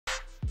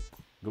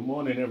Good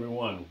morning,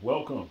 everyone.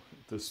 Welcome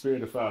to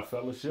Spirit of Fire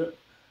Fellowship.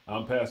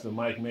 I'm Pastor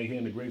Mike Maye here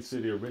in the great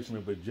city of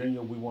Richmond,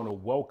 Virginia. We want to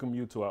welcome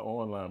you to our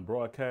online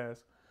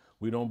broadcast.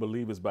 We don't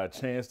believe it's by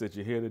chance that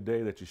you're here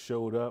today, that you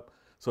showed up.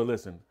 So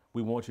listen,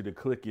 we want you to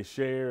click your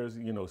shares,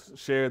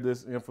 share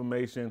this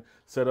information,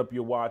 set up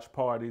your watch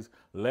parties,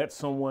 let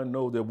someone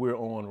know that we're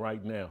on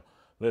right now.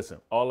 Listen,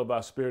 all of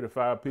our Spirit of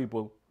Fire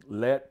people,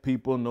 let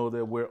people know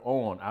that we're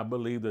on. I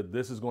believe that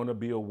this is going to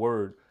be a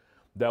word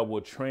that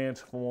will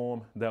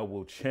transform, that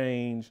will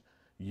change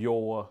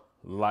your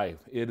life.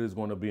 It is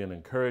going to be an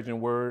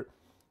encouraging word.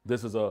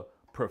 This is a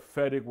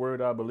prophetic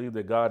word I believe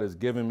that God has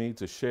given me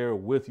to share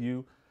with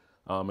you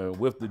and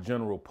with the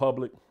general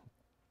public.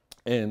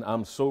 And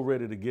I'm so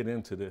ready to get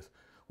into this.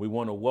 We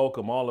want to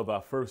welcome all of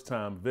our first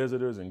time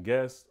visitors and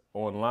guests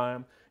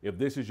online. If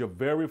this is your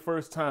very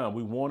first time,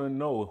 we want to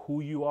know who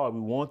you are. We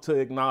want to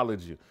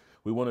acknowledge you.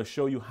 We want to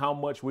show you how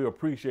much we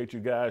appreciate you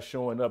guys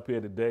showing up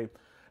here today.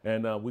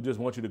 And we just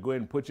want you to go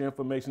ahead and put your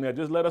information there.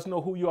 Just let us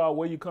know who you are,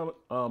 where you come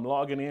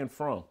logging in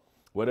from,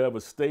 whatever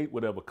state,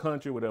 whatever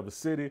country, whatever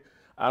city.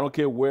 I don't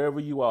care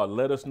wherever you are.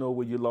 Let us know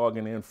where you're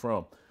logging in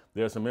from.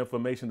 There's some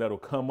information that will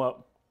come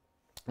up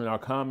in our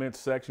comments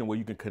section where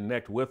you can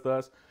connect with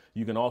us.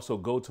 You can also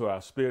go to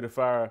our Spirit of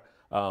Fire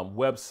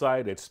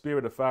website at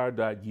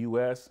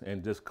spiritofire.us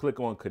and just click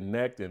on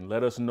connect and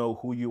let us know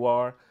who you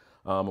are.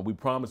 We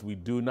promise we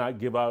do not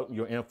give out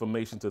your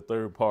information to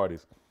third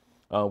parties.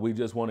 We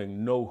just want to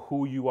know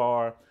who you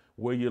are,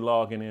 where you're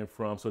logging in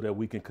from so that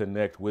we can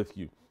connect with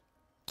you.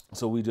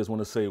 So we just want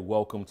to say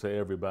welcome to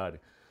everybody.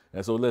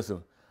 And so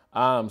listen,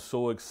 I'm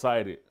so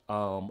excited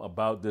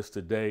about this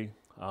today.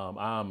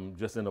 I'm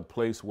just in a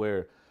place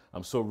where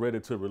I'm so ready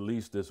to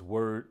release this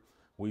word.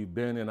 We've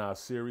been in our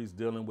series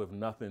dealing with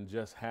Nothing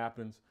Just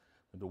Happens.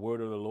 The word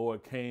of the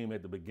Lord came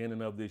at the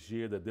beginning of this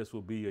year that this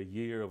will be a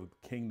year of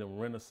kingdom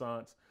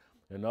renaissance.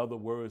 In other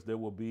words, there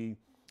will be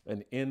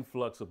an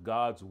influx of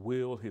God's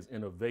will, his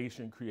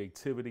innovation,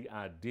 creativity,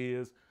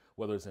 ideas,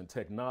 whether it's in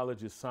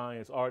technology,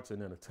 science, arts,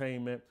 and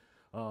entertainment,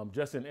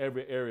 just in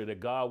every area that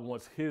God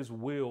wants his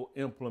will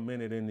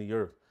implemented in the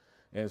earth.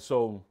 And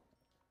so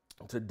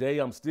today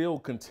I'm still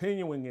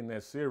continuing in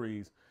that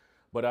series,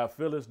 but I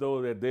feel as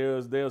though that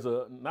there's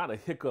a not a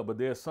hiccup, but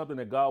there's something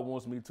that God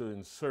wants me to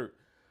insert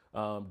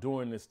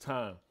during this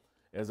time.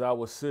 As I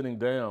was sitting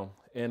down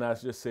and I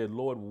just said,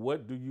 Lord,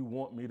 what do you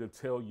want me to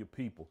tell your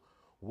people?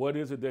 What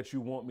is it that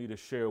you want me to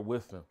share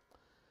with them?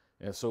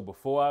 And so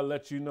before I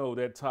let you know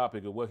that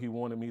topic of what he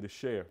wanted me to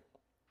share,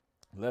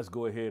 let's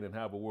go ahead and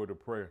have a word of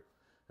prayer.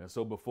 And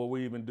so before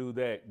we even do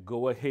that,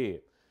 go ahead,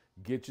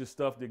 get your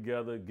stuff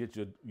together, get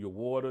your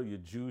water, your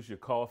juice, your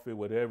coffee,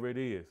 whatever it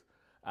is.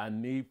 I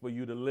need for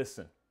you to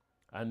listen.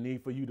 I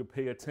need for you to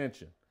pay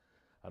attention.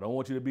 I don't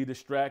want you to be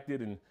distracted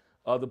in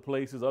other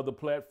places, other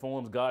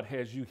platforms. God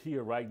has you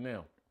here right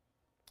now.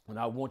 And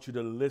I want you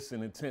to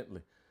listen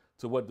intently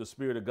to what the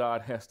Spirit of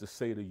God has to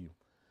say to you.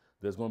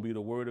 There's going to be the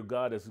word of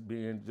God that's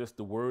being just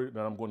the word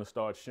that I'm going to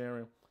start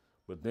sharing.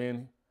 But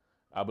then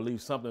I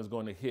believe something is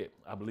going to hit.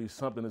 I believe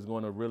something is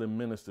going to really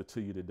minister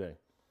to you today.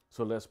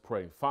 So let's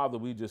pray. Father,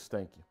 we just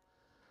thank you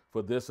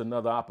for this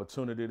another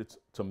opportunity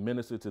to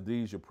minister to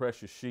these, your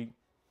precious sheep.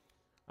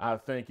 I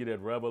thank you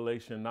that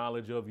revelation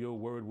knowledge of your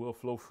word will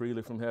flow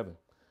freely from heaven,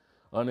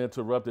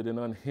 uninterrupted and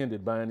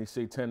unhindered by any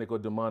satanic or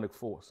demonic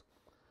force.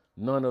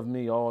 None of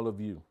me, all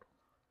of you.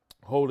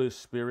 Holy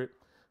Spirit,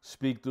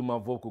 speak through my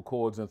vocal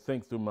cords and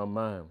think through my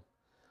mind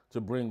to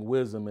bring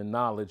wisdom and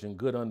knowledge and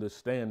good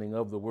understanding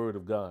of the word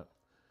of God.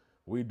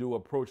 We do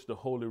approach the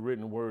holy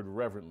written word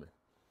reverently.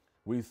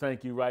 We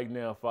thank you right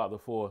now, Father,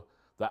 for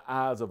the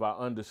eyes of our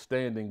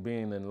understanding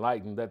being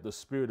enlightened, that the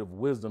spirit of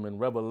wisdom and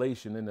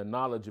revelation in the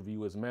knowledge of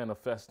you is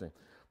manifesting,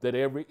 that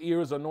every ear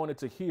is anointed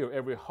to hear,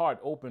 every heart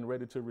open,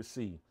 ready to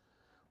receive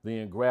the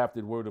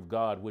engrafted word of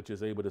God, which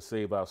is able to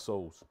save our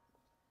souls.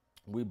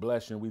 We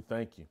bless you and we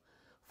thank you.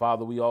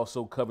 Father, we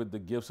also covered the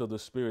gifts of the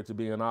Spirit to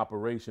be in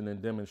operation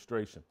and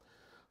demonstration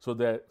so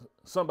that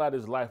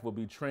somebody's life will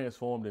be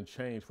transformed and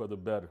changed for the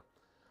better.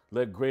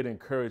 Let great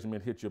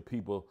encouragement hit your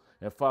people.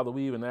 And Father,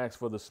 we even ask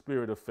for the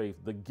spirit of faith,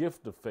 the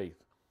gift of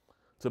faith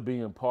to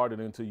be imparted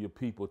into your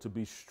people, to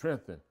be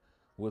strengthened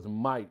with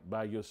might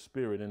by your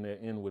Spirit in their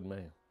inward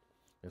man.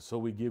 And so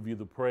we give you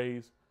the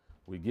praise,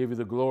 we give you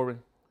the glory,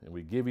 and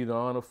we give you the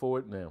honor for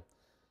it now.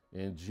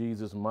 In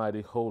Jesus'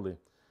 mighty, holy,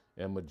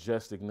 and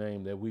majestic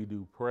name that we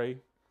do pray,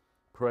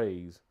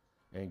 praise,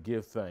 and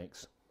give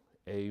thanks.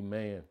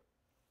 Amen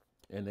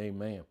and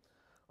amen.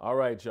 All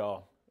right,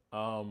 y'all.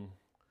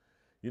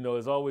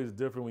 It's always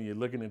different when you're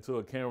looking into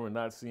a camera and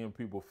not seeing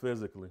people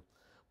physically.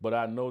 But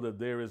I know that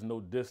there is no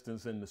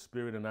distance in the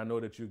spirit, and I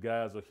know that you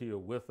guys are here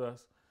with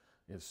us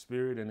in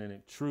spirit and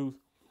in truth.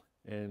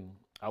 And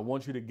I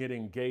want you to get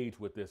engaged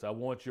with this. I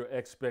want your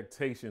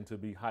expectation to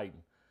be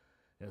heightened.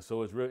 And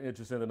so it's real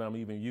interesting that I'm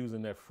even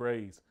using that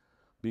phrase,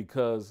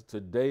 because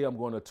today I'm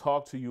going to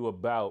talk to you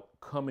about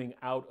coming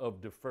out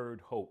of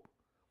deferred hope.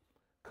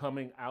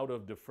 Coming out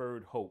of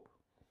deferred hope.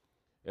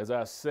 As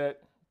I said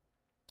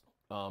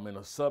in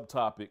a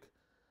subtopic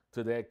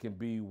to that can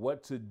be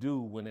what to do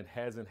when it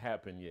hasn't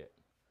happened yet.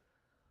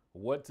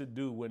 what to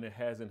do when it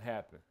hasn't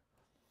happened.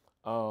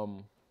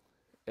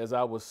 As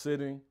I was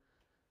sitting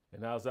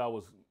and as I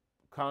was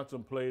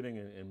contemplating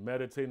and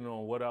meditating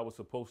on what I was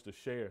supposed to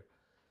share,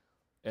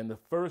 and the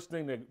first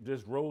thing that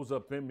just rose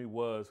up in me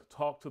was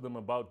talk to them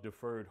about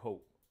deferred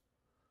hope.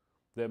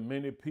 That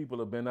many people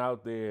have been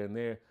out there and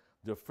their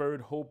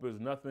deferred hope is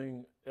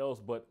nothing else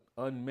but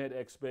unmet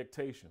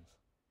expectations.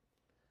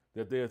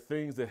 That there are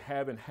things that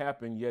haven't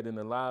happened yet in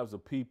the lives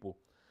of people.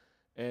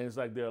 And it's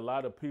like there are a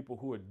lot of people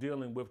who are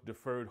dealing with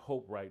deferred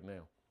hope right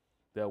now.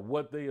 That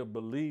what they have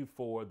believed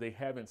for, they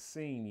haven't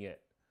seen yet.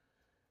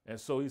 And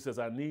so he says,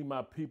 I need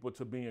my people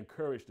to be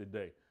encouraged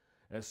today.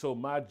 And so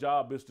my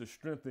job is to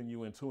strengthen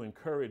you and to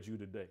encourage you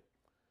today.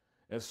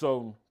 And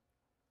so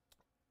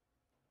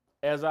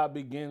as I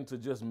begin to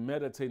just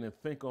meditate and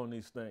think on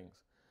these things,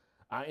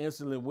 I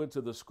instantly went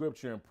to the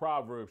scripture in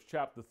Proverbs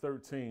chapter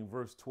 13,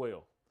 verse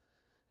 12.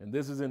 And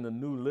this is in the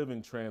New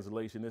Living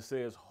Translation. It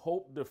says,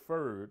 hope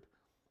deferred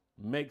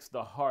makes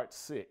the heart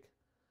sick,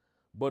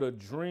 but a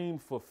dream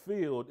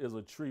fulfilled is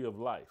a tree of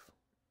life.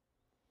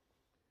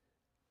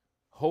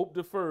 Hope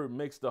deferred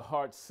makes the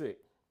heart sick,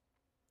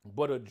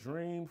 but a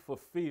dream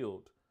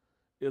fulfilled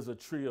is a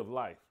tree of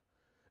life.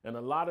 And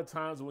a lot of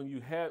times when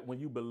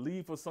you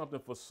believe for something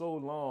for so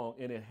long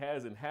and it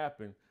hasn't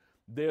happened,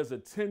 there's a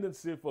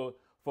tendency for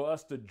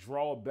us to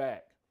draw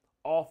back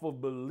off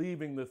of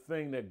believing the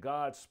thing that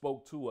God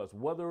spoke to us,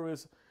 whether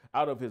it's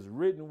out of his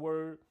written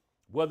word,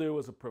 whether it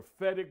was a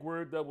prophetic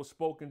word that was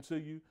spoken to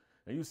you.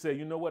 And you say,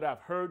 you know what,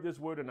 I've heard this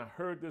word and I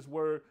heard this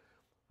word,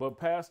 but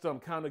Pastor, I'm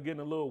kind of getting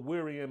a little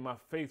weary in my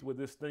faith where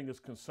this thing is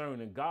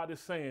concerned. And God is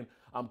saying,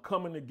 I'm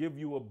coming to give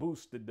you a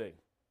boost today,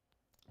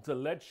 to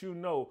let you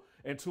know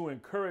and to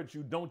encourage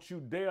you. Don't you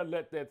dare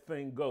let that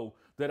thing go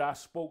that I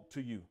spoke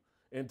to you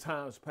in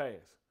times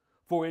past.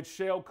 For it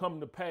shall come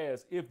to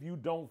pass if you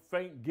don't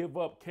faint, give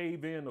up,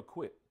 cave in, or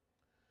quit.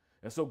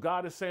 And so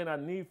God is saying, I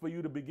need for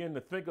you to begin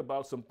to think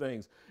about some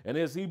things. And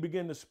as he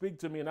began to speak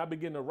to me and I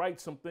begin to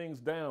write some things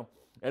down,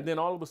 and then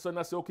all of a sudden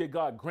I said, okay,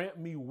 God, grant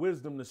me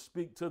wisdom to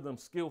speak to them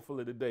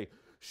skillfully today.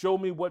 Show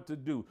me what to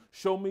do.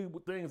 Show me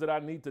things that I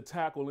need to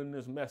tackle in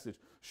this message.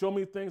 Show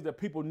me things that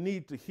people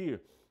need to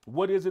hear.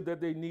 What is it that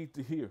they need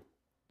to hear?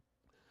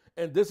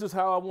 And this is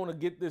how I want to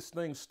get this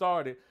thing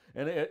started.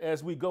 And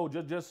as we go,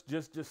 just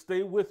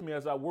stay with me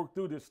as I work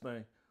through this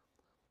thing.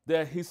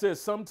 That he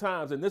says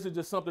sometimes, and this is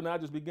just something I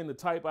just begin to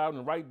type out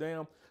and write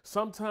down,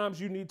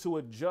 sometimes you need to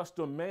adjust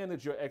or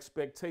manage your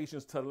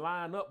expectations to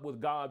line up with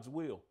God's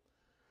will.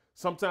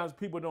 Sometimes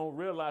people don't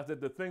realize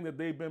that the thing that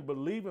they've been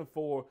believing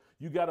for,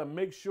 you got to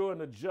make sure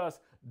and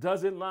adjust.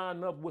 Does it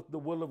line up with the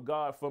will of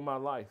God for my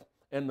life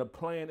and the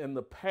plan and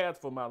the path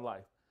for my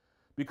life?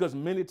 Because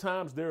many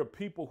times there are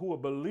people who are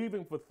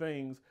believing for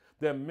things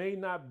that may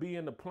not be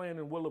in the plan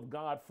and will of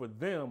God for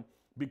them,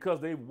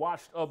 because they've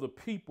watched other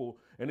people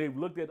and they've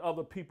looked at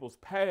other people's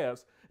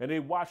paths and they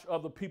watched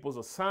other people's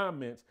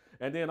assignments.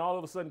 And then all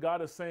of a sudden God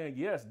is saying,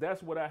 yes,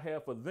 that's what I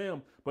have for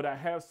them, but I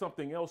have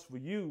something else for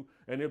you.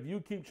 And if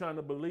you keep trying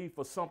to believe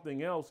for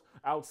something else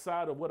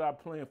outside of what I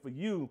plan for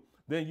you,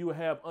 then you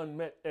have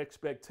unmet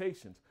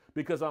expectations,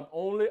 because I'm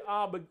only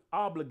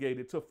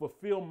obligated to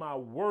fulfill my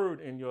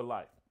word in your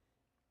life,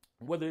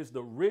 whether it's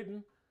the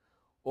written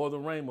or the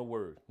rhema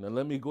word. Now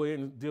let me go ahead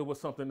and deal with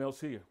something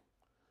else here.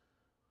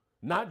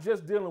 Not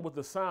just dealing with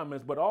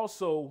assignments, but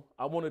also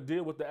I want to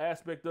deal with the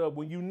aspect of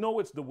when you know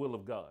it's the will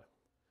of God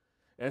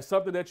and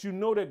something that you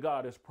know that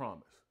God has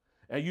promised,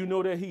 and you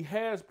know that he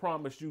has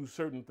promised you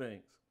certain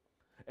things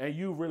and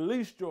you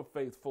released your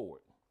faith for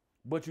it,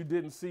 but you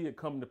didn't see it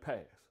come to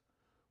pass.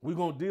 We're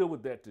going to deal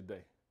with that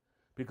today,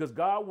 because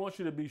God wants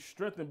you to be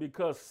strengthened,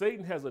 because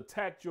Satan has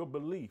attacked your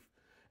belief.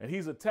 And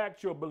he's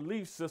attacked your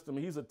belief system.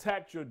 He's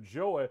attacked your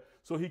joy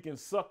so he can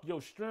suck your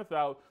strength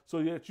out,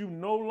 so that you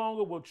no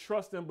longer will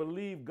trust and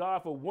believe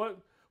God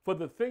for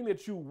the thing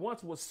that you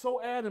once was so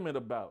adamant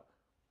about.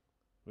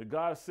 But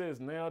God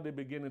says now they're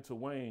beginning to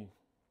wane.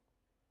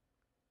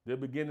 They're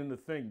beginning to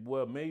think,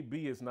 well,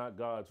 maybe it's not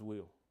God's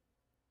will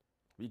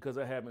because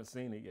I haven't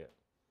seen it yet.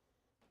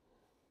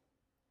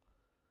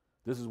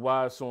 This is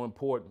why it's so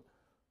important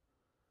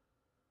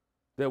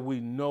that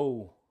we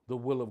know the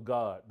will of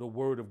God, the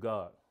word of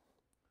God.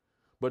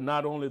 But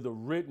not only the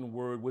written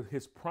word with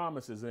his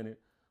promises in it,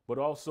 but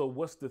also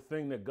what's the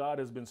thing that God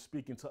has been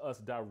speaking to us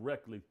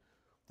directly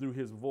through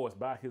his voice,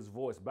 by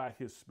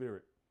his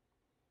spirit.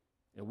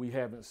 And we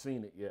haven't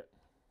seen it yet.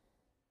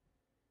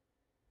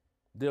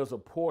 There's a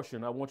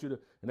portion I want you to,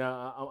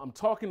 now I'm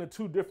talking to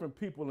two different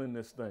people in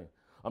this thing.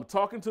 I'm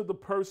talking to the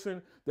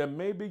person that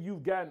maybe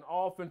you've gotten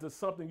off into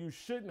something you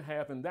shouldn't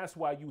have, and that's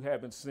why you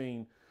haven't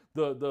seen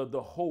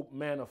the hope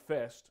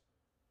manifest.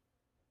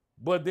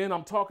 But then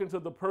I'm talking to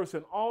the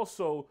person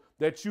also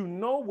that you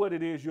know what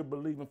it is you're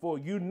believing for.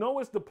 You know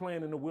it's the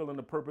plan and the will and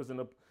the purpose and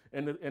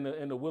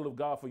the will of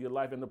God for your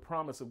life and the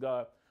promise of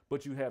God,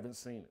 but you haven't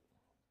seen it.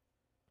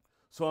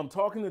 So I'm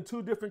talking to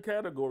two different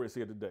categories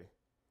here today.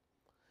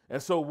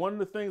 And so one of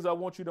the things I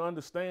want you to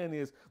understand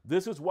is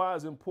this is why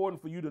it's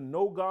important for you to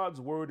know God's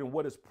word and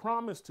what is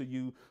promised to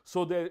you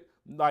so that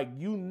like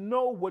you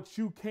know what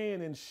you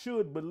can and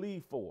should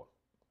believe for.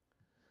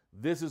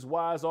 This is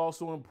why it's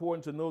also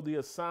important to know the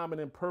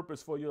assignment and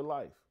purpose for your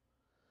life,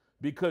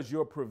 because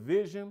your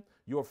provision,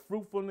 your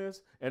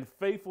fruitfulness, and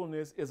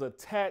faithfulness is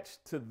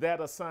attached to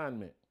that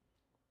assignment.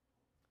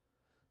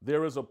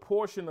 There is a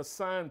portion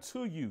assigned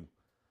to you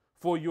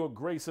for your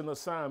grace and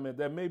assignment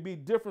that may be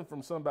different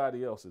from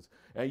somebody else's.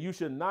 And you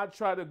should not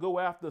try to go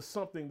after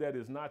something that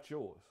is not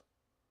yours.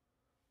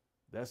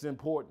 That's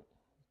important.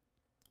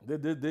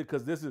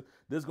 Because this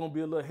is going to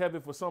be a little heavy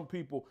for some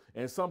people.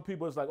 And some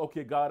people it's like,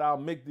 okay, God, I'll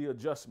make the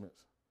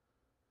adjustments.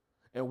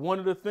 And one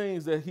of the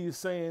things that he's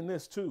saying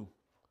this too,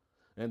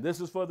 and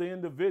this is for the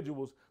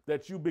individuals,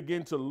 that you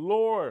begin to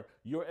lower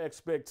your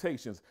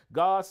expectations.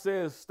 God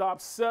says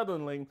stop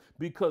settling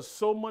because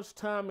so much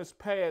time has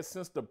passed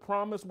since the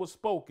promise was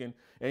spoken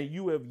and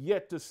you have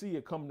yet to see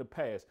it come to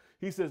pass.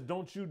 He says,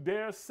 don't you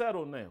dare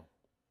settle now,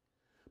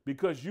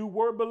 because you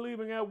were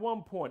believing at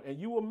one point and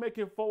you were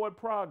making forward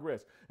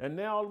progress. And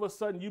now all of a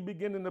sudden you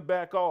beginning to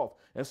back off.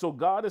 And so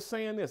God is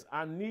saying this,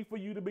 I need for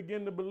you to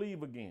begin to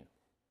believe again.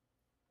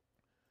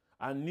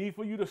 I need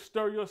for you to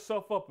stir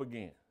yourself up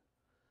again.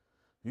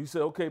 You say,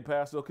 okay,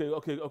 Pastor,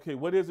 okay.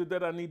 What is it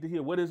that I need to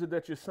hear? What is it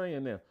that you're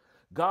saying now?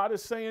 God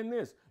is saying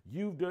this.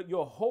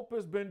 Your hope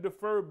has been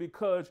deferred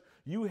because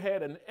you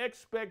had an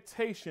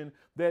expectation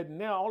that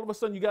now all of a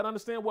sudden you got to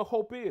understand what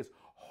hope is.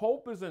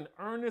 Hope is an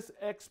earnest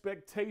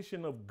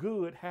expectation of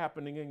good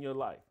happening in your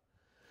life.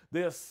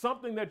 There's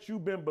something that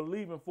you've been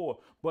believing for,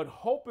 but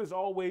hope is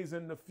always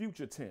in the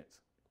future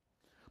tense.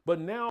 But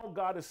now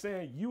God is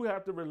saying you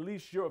have to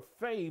release your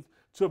faith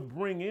to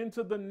bring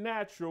into the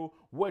natural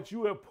what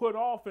you have put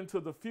off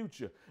into the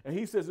future. And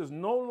he says it's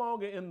no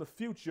longer in the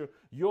future.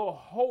 Your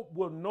hope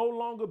will no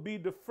longer be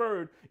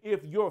deferred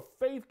if your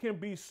faith can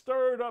be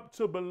stirred up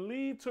to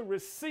believe, to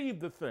receive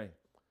the thing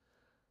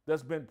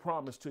that's been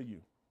promised to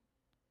you.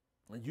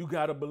 And you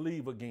got to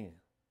believe again.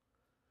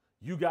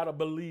 You got to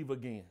believe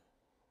again.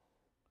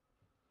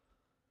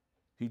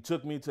 He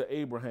took me to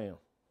Abraham.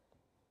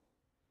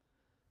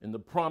 And the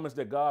promise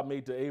that God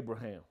made to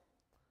Abraham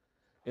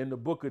in the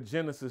book of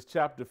Genesis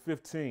chapter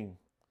 15,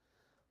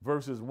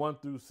 verses 1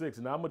 through 6.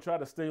 And I'm going to try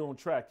to stay on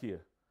track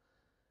here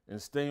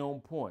and stay on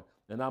point.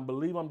 And I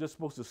believe I'm just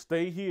supposed to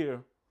stay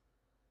here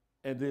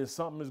and then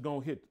something is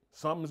going to hit.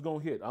 Something is going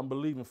to hit. I'm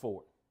believing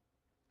for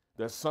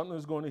it. That something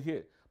is going to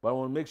hit. But I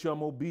want to make sure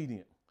I'm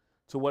obedient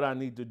to what I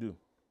need to do.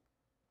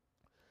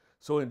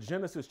 So in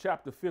Genesis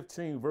chapter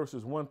 15,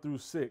 verses 1 through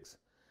 6,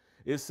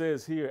 it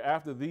says here,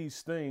 after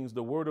these things,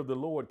 the word of the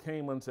Lord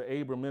came unto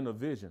Abram in a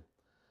vision,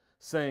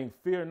 saying,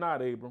 fear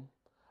not, Abram,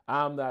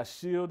 I am thy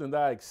shield and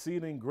thy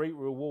exceeding great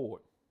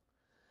reward.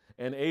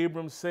 And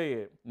Abram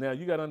said, now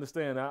you got to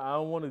understand, I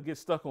don't want to get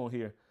stuck on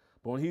here,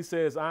 but when he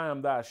says, I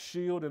am thy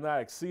shield and thy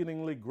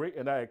exceeding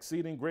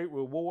great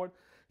reward,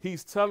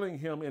 he's telling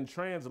him in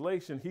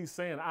translation, he's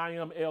saying, I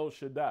am El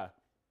Shaddai.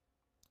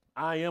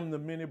 I am the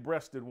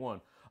many-breasted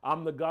one.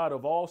 I'm the God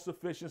of all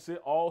sufficiency,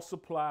 all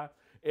supply.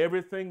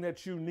 Everything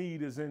that you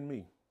need is in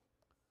me.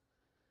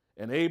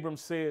 And Abram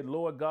said,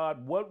 Lord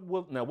God,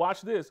 now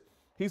watch this.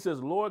 He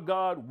says, Lord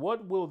God,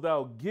 what wilt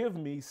thou give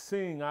me,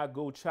 seeing I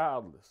go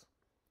childless?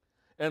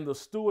 And the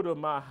steward of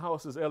my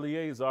house is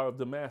Eleazar of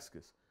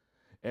Damascus.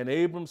 And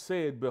Abram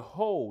said,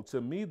 behold,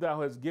 to me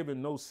thou hast given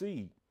no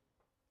seed.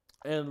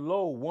 And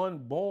lo, one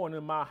born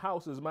in my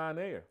house is mine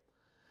heir.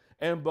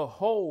 And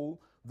behold,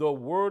 the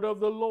word of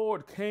the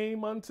Lord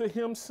came unto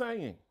him,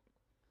 saying,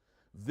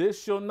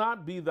 this shall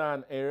not be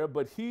thine heir,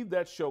 but he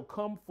that shall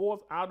come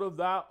forth out of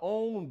thy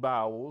own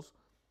bowels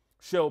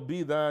shall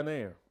be thine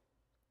heir.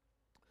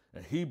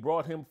 And he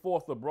brought him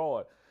forth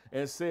abroad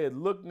and said,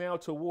 look now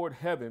toward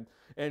heaven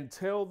and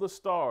tell the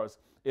stars,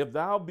 if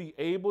thou be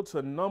able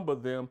to number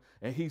them.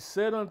 And he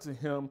said unto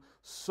him,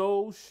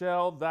 so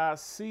shall thy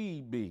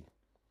seed be.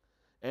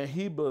 And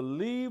he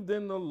believed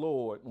in the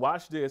Lord.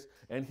 Watch this.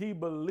 And he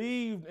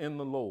believed in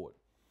the Lord.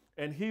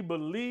 And he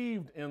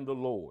believed in the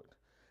Lord.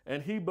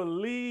 And he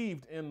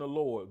believed in the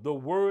Lord, the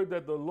word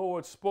that the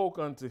Lord spoke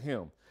unto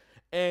him.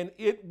 And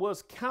it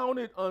was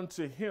counted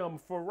unto him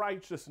for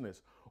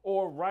righteousness,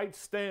 or right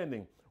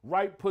standing,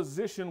 right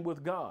position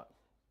with God.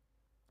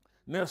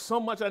 And there's so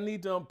much I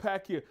need to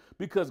unpack here,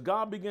 because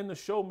God began to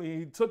show me.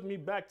 He took me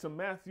back to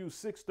Matthew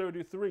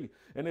 6:33.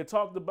 And it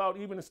talked about,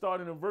 even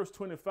starting in verse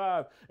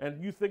 25,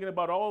 and you thinking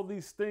about all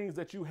these things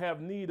that you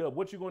have need of,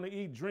 what you're going to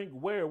eat, drink,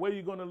 where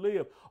you're going to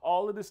live,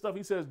 all of this stuff.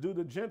 He says, do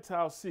the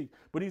Gentiles seek?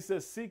 But he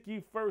says, seek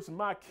ye first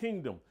my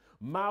kingdom,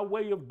 my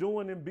way of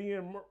doing and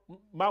being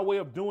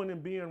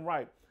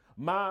right,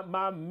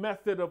 my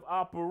method of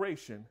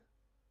operation,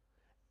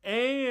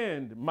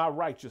 and my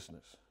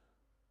righteousness.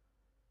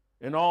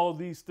 And all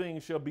these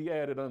things shall be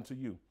added unto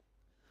you.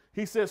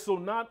 He says, so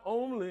not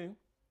only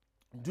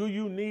do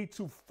you need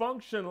to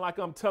function like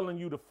I'm telling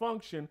you to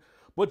function,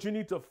 but you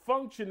need to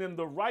function in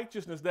the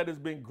righteousness that has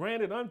been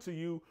granted unto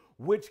you,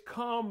 which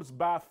comes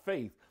by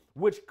faith,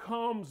 which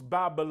comes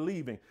by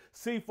believing.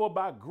 See, for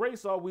by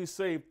grace are we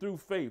saved through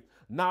faith,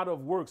 not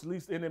of works,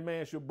 lest any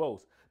man should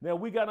boast. Now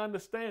we got to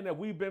understand that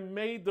we've been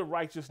made the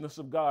righteousness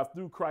of God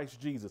through Christ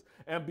Jesus.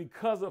 And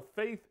because of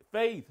faith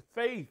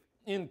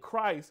in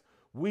Christ,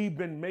 we've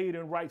been made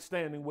in right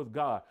standing with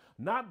God,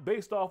 not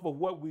based off of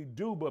what we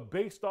do, but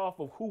based off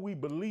of who we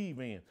believe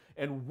in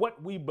and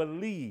what we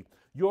believe.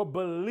 Your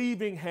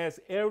believing has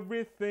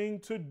everything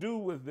to do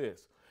with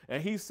this.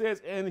 And he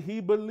says, and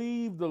he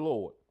believed the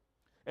Lord.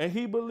 And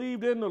he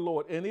believed in the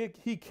Lord, and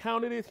he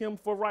counted it him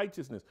for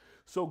righteousness.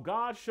 So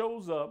God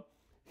shows up.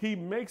 He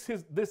makes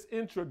this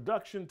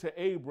introduction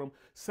to Abram,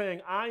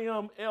 saying, I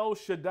am El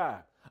Shaddai.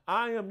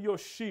 I am your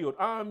shield.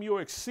 I am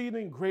your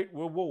exceeding great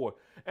reward.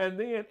 And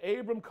then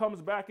Abram comes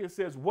back and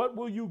says, what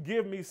will you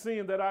give me,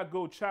 seeing that I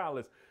go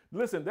childless?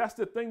 Listen, that's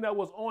the thing that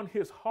was on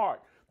his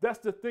heart. That's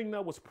the thing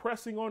that was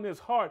pressing on his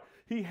heart.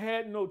 He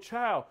had no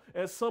child.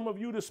 And some of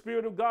you, the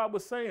Spirit of God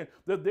was saying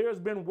that there's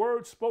been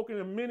words spoken,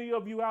 and many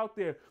of you out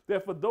there,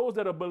 that for those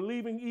that are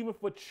believing even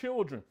for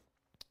children,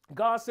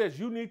 God says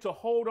you need to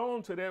hold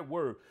on to that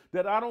word,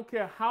 that I don't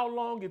care how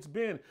long it's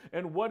been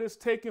and what is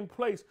taking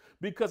place,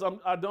 because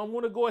I don't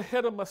want to go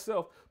ahead of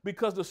myself,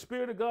 because the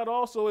Spirit of God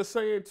also is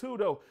saying too,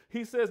 though,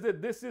 he says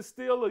that this is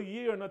still a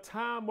year and a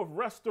time of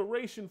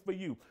restoration for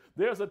you.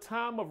 There's a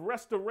time of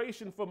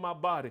restoration for my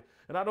body.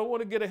 And I don't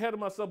want to get ahead of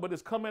myself, but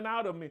it's coming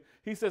out of me.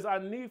 He says, I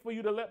need for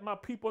you to let my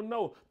people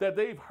know that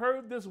they've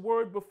heard this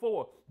word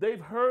before. They've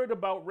heard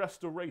about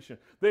restoration.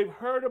 They've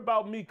heard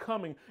about me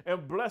coming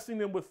and blessing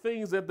them with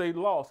things that they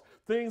lost,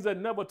 things that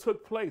never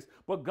took place.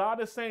 But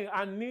God is saying,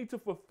 I need to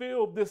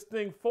fulfill this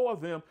thing for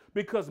them,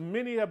 because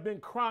many have been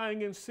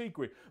crying in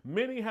secret.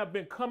 Many have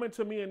been coming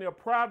to me in their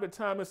private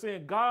time and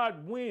saying,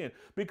 God, when?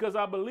 Because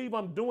I believe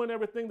I'm doing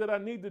everything that I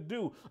need to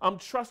do. I'm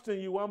trusting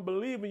you. I'm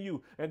believing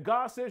you. And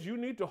God says you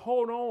need to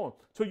hold on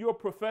to your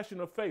profession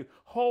of faith.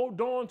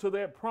 Hold on to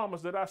that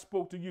promise that I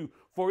spoke to you,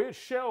 for it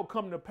shall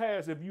come to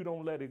pass if you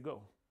don't let it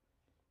go.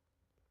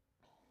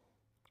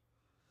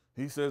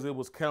 He says it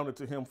was counted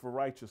to him for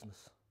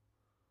righteousness.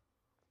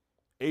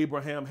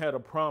 Abraham had a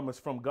promise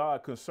from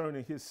God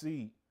concerning his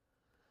seed,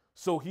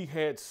 so he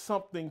had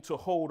something to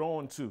hold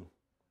on to.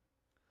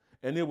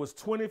 And it was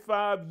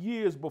 25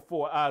 years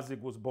before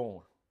Isaac was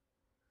born.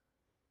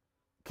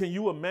 Can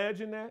you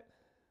imagine that?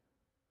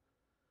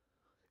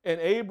 And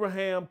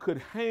Abraham could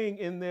hang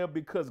in there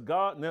because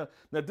God, now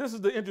this is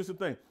the interesting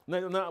thing.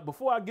 Now,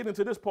 before I get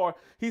into this part,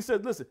 he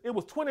said, listen, it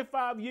was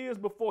 25 years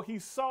before he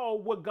saw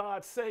what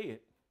God said.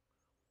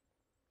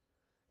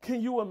 Can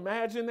you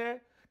imagine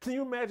that? Can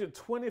you imagine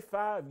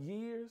 25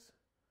 years?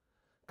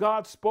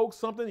 God spoke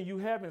something and you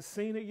haven't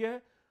seen it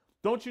yet?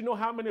 Don't you know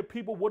how many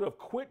people would have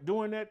quit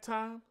during that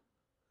time?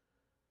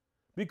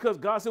 Because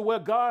God said, well,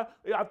 God,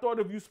 I thought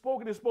if you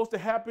spoke it, it's supposed to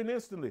happen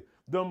instantly.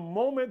 The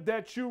moment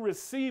that you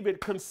receive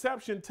it,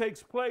 conception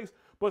takes place.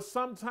 But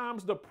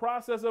sometimes the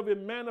process of it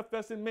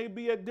manifesting may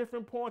be at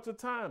different points of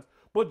time.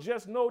 But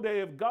just know that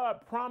if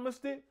God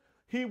promised it,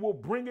 he will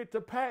bring it to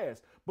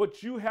pass.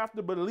 But you have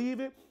to believe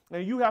it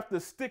and you have to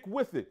stick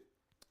with it.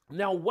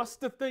 Now, what's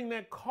the thing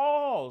that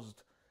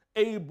caused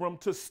Abram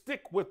to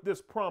stick with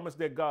this promise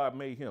that God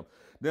made him?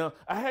 Now,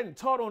 I hadn't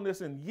taught on this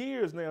in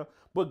years now,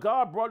 but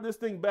God brought this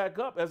thing back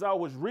up as I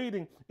was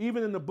reading,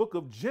 even in the book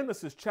of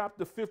Genesis,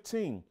 chapter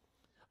 15.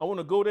 I want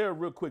to go there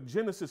real quick.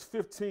 Genesis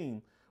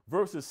 15,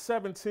 verses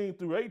 17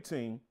 through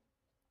 18.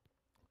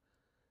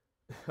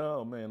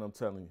 Oh, man, I'm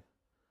telling you.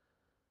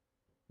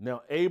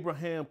 Now,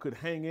 Abraham could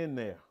hang in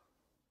there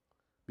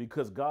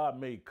because God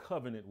made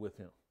covenant with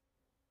him.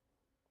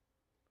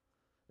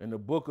 In the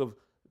book of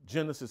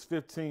Genesis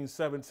 15,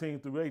 17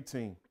 through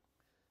 18.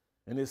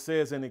 And it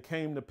says, and it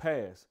came to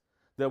pass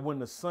that when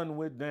the sun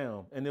went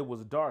down and it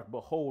was dark,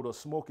 behold, a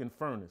smoking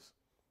furnace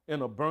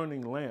and a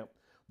burning lamp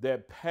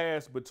that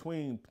passed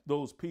between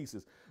those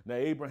pieces. Now,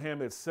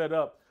 Abraham had set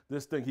up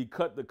this thing. He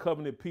cut the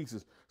covenant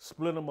pieces,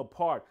 split them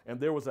apart, and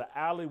there was an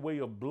alleyway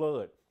of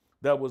blood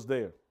that was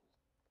there.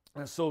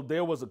 And so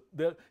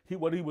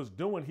what he was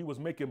doing, he was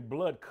making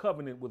blood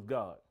covenant with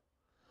God,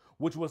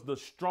 which was the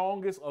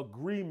strongest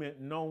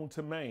agreement known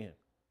to man.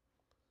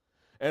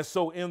 And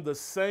so in the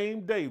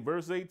same day,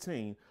 verse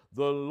 18,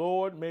 the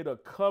Lord made a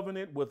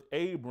covenant with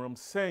Abram,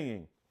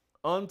 saying,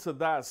 unto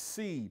thy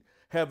seed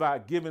have I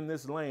given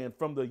this land,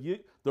 from the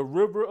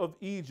river of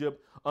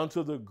Egypt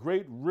unto the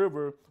great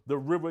river, the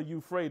river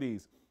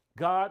Euphrates.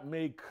 God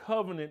made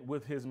covenant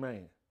with his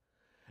man.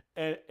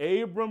 And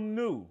Abram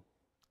knew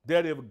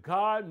that if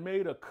God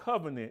made a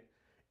covenant,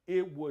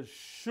 it was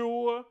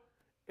sure,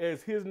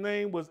 as his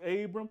name was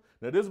Abram.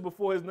 Now, this is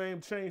before his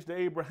name changed to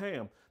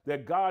Abraham,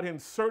 that God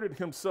inserted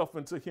himself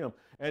into him.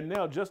 And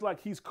now, just like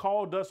he's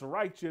called us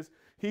righteous,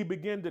 he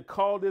began to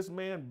call this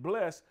man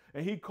blessed,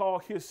 and he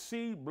called his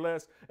seed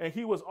blessed, and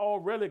he was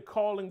already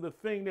calling the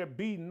thing that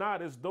be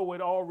not as though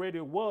it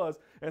already was.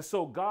 And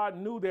so God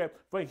knew that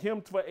for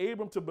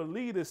Abram to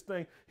believe this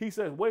thing, he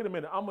says, wait a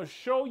minute, I'm going to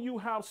show you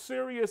how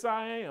serious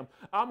I am.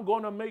 I'm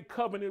going to make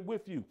covenant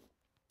with you.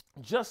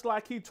 Just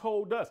like he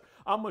told us,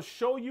 I'm going to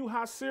show you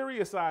how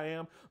serious I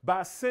am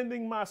by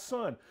sending my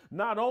son.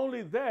 Not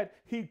only that,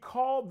 he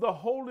called the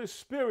Holy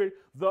Spirit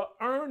the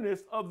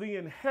earnest of the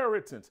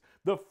inheritance,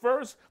 the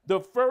first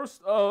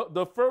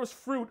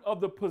fruit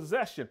of the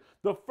possession,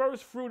 the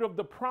first fruit of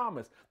the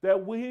promise.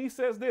 That when he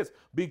says this,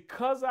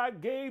 because I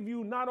gave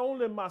you not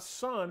only my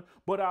son,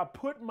 but I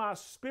put my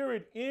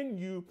spirit in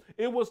you,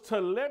 it was to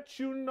let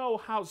you know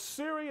how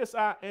serious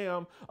I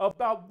am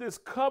about this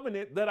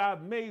covenant that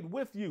I've made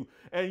with you.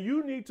 And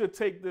you need to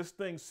take this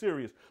thing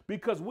serious,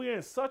 because we're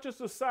in such a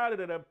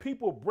society that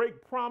people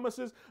break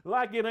promises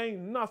like it ain't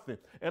nothing.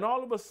 And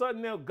all of a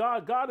sudden now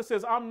God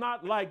says, I'm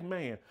not like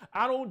man.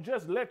 I don't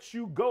just let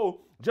you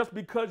go just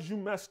because you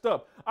messed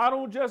up. I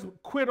don't just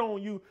quit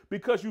on you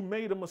because you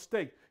made a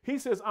mistake. He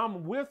says,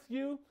 I'm with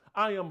you.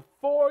 I am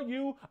for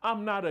you.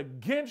 I'm not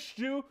against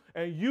you.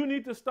 And you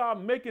need to start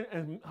making,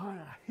 and I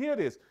hear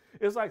this.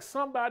 It's like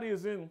somebody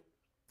is in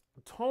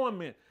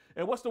torment.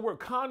 And what's the word?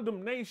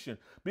 Condemnation,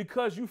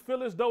 because you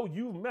feel as though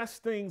you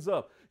messed things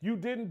up. You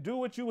didn't do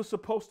what you were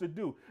supposed to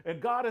do. And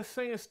God is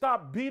saying,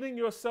 stop beating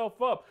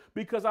yourself up,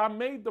 because I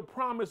made the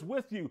promise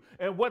with you.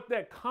 And what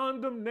that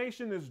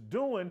condemnation is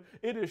doing,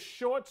 it is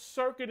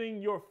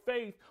short-circuiting your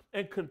faith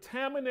and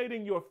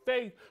contaminating your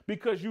faith,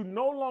 because you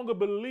no longer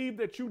believe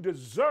that you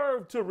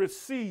deserve to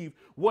receive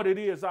what it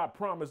is I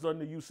promised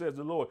unto you, says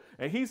the Lord.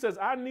 And he says,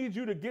 I need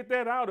you to get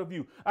that out of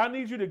you. I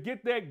need you to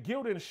get that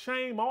guilt and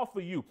shame off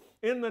of you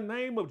in the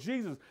name of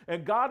Jesus.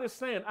 And God is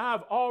saying,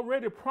 I've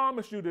already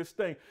promised you this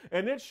thing,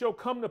 and it shall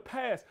come to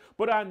pass.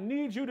 But I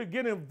need you to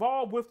get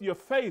involved with your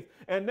faith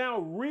and now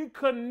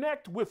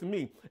reconnect with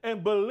me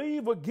and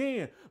believe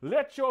again.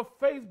 Let your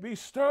faith be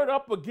stirred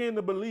up again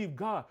to believe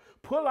God.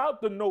 Pull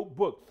out the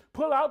notebook.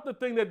 Pull out the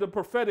thing, that the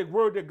prophetic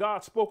word that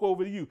God spoke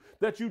over you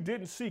that you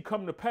didn't see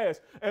come to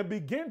pass, and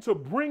begin to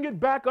bring it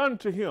back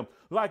unto him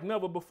like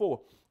never before.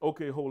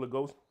 Okay, Holy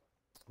Ghost.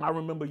 I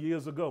remember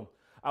years ago,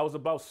 I was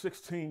about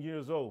 16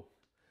 years old.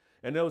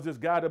 And there was this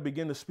guy that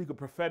began to speak a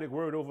prophetic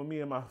word over me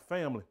and my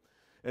family.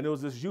 And there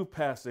was this youth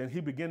pastor, and he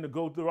began to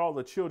go through all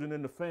the children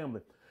in the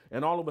family.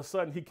 And all of a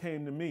sudden he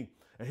came to me,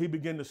 and he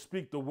began to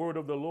speak the word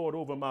of the Lord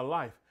over my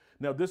life.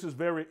 Now, this is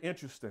very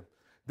interesting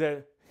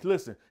that,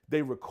 listen,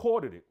 they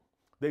recorded it.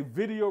 They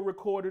video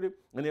recorded it,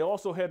 and they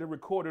also had it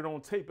recorded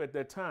on tape at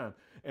that time.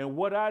 And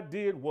what I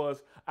did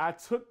was I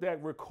took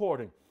that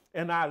recording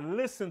and I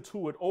listened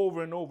to it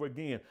over and over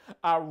again.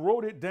 I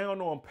wrote it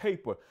down on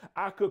paper.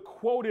 I could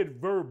quote it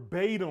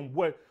verbatim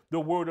what the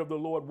word of the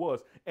Lord was.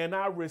 And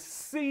I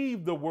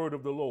received the word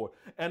of the Lord.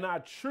 And I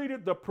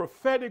treated the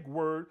prophetic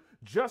word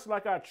just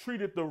like I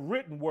treated the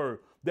written word,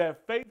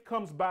 that faith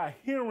comes by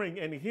hearing,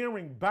 and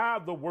hearing by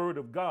the word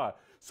of God.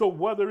 So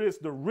whether it's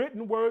the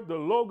written word, the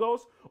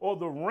logos, or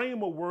the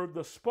rhema word,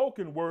 the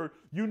spoken word,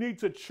 you need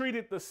to treat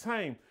it the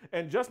same.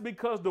 And just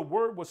because the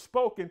word was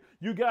spoken,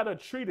 you got to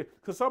treat it.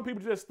 Because some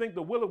people just think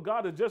the will of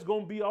God is just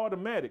going to be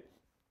automatic.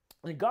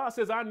 And God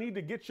says, I need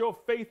to get your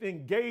faith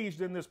engaged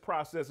in this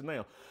process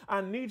now.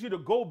 I need you to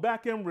go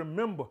back and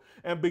remember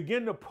and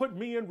begin to put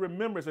me in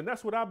remembrance. And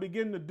that's what I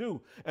begin to do.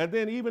 And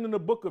then even in the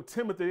book of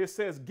Timothy, it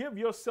says, give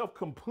yourself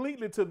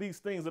completely to these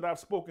things that I've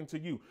spoken to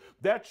you,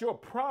 that your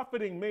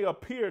profiting may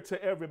appear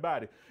to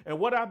everybody. And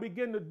what I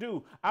begin to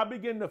do, I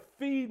begin to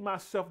feed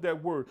myself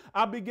that word.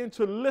 I begin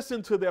to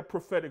listen to that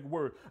prophetic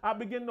word. I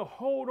begin to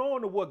hold on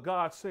to what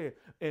God said.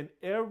 And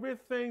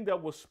everything that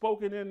was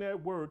spoken in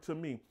that word to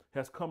me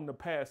has come to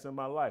pass in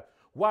my life.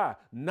 Why?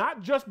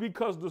 Not just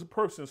because this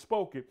person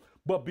spoke it,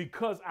 but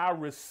because I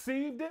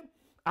received it,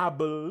 I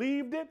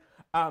believed it,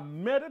 I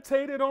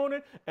meditated on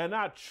it, and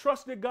I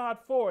trusted God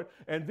for it.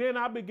 And then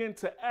I began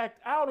to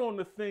act out on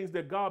the things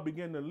that God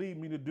began to lead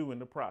me to do in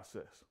the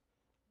process.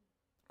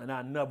 And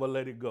I never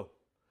let it go.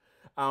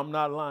 I'm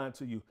not lying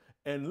to you.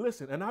 And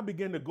listen, and I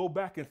began to go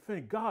back and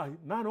think, God,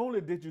 not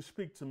only did you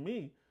speak to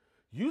me,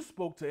 you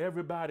spoke to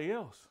everybody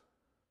else.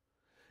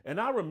 And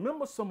I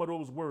remember some of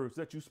those words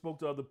that you spoke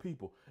to other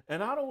people.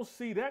 And I don't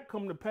see that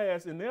come to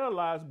pass in their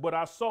lives, but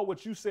I saw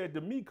what you said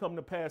to me come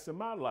to pass in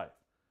my life.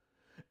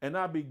 And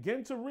I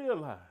began to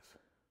realize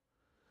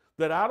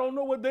that I don't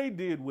know what they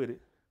did with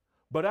it,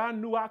 but I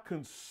knew I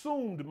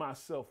consumed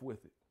myself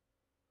with it.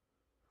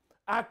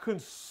 I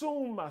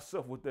consumed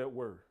myself with that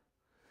word.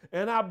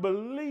 And I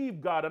believed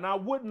God, and I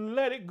wouldn't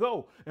let it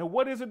go. And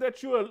what is it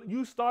that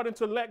you starting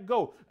to let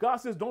go? God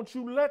says, don't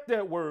you let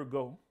that word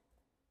go.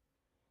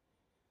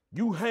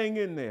 You hang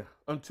in there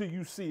until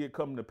you see it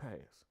come to pass.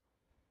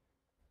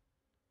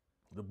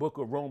 The book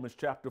of Romans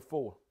chapter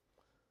 4,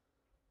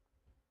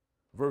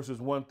 verses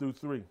 1 through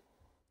 3.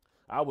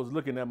 I was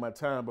looking at my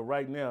time, but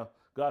right now,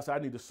 God said,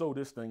 I need to sow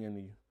this thing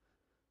into you.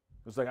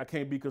 It's like I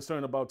can't be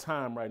concerned about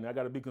time right now. I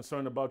got to be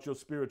concerned about your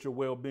spiritual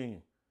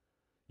well-being.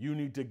 You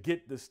need to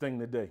get this thing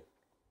today.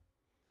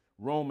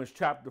 Romans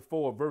chapter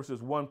 4,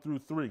 verses 1 through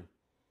 3.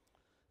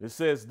 It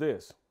says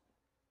this.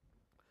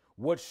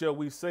 What shall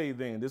we say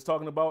then? This is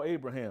talking about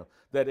Abraham,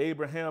 that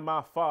Abraham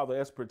our father,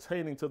 as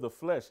pertaining to the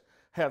flesh,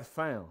 hath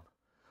found.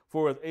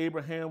 For if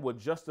Abraham was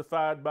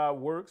justified by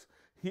works,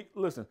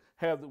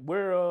 hath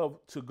whereof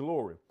to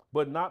glory.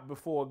 but not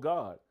before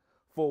God.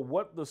 For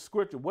what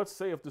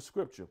saith the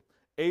scripture?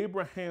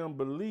 Abraham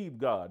believed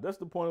God. That's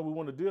the point we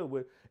want to deal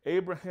with.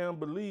 Abraham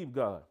believed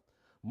God.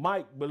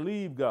 Mike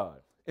believed God,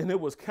 and it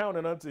was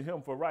counted unto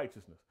him for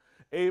righteousness.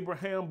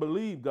 Abraham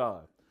believed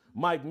God.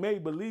 Mike May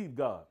believed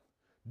God.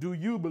 Do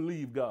you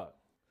believe God?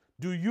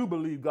 Do you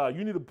believe God?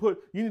 You need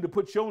to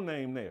put your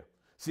name there.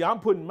 See, I'm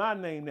putting my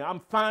name there. I'm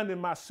finding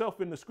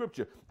myself in the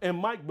scripture. And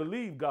Mike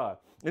believed God,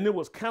 and it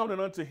was counted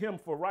unto him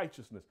for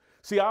righteousness.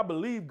 See, I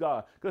believe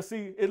God. Because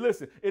see,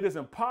 listen, it is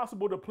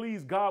impossible to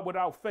please God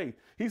without faith.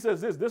 He says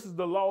this is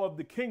the law of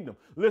the kingdom.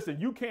 Listen,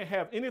 you can't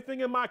have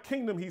anything in my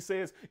kingdom, he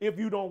says, if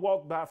you don't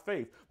walk by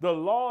faith. The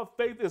law of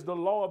faith is the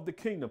law of the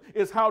kingdom.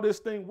 It's how this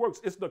thing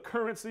works. It's the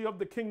currency of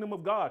the kingdom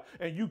of God.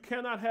 And you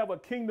cannot have a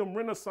kingdom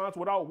renaissance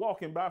without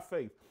walking by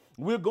faith.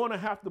 We're going to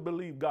have to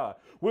believe God.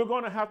 We're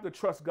going to have to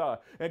trust God.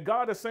 And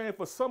God is saying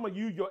for some of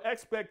you, your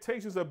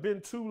expectations have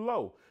been too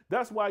low.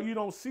 That's why you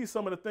don't see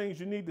some of the things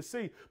you need to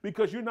see,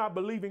 because you're not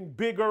believing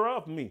bigger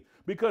of me.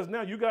 Because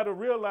now you got to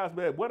realize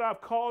that what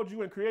I've called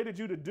you and created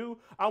you to do,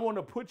 I want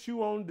to put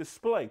you on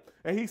display.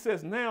 And he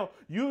says, now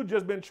you've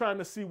just been trying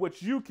to see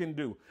what you can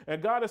do.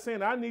 And God is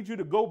saying, I need you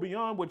to go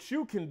beyond what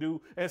you can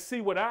do and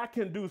see what I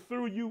can do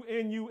through you,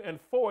 in you, and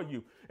for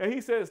you. And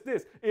he says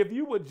this, if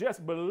you would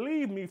just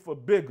believe me for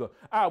bigger,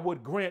 I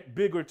would grant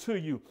bigger to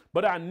you.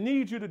 But I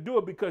need you to do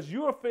it because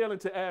you're failing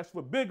to ask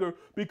for bigger,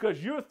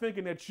 because you're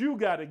thinking that you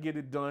got to get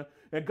it done.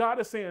 And God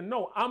is saying,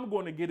 no, I'm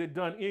going to get it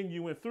done in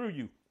you and through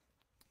you.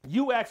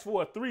 You asked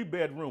for a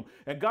 3-bedroom,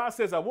 and God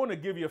says, I want to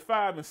give you a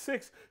 5 and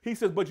 6. He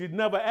says, but you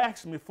never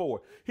asked me for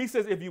it. He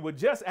says, if you would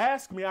just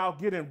ask me, I'll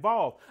get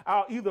involved.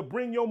 I'll either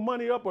bring your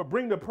money up or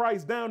bring the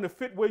price down to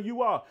fit where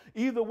you are.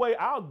 Either way,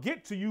 I'll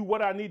get to you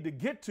what I need to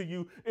get to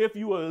you if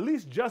you will at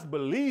least just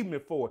believe me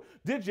for it.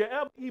 Did you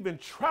ever even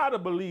try to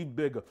believe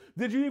bigger?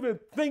 Did you even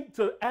think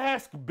to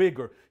ask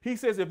bigger? He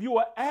says, if you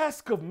will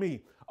ask of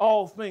me,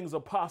 all things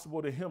are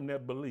possible to him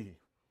that believe.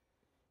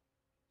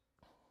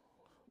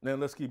 Now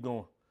let's keep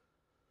going.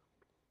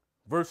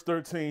 Verse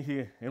 13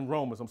 here in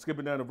Romans, I'm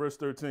skipping down to verse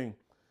 13.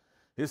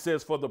 It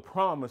says, for the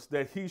promise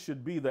that he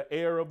should be the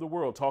heir of the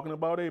world, talking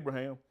about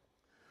Abraham,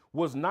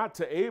 was not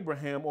to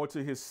Abraham or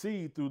to his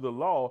seed through the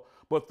law,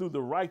 but through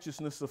the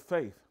righteousness of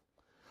faith.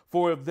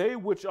 For if they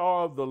which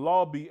are of the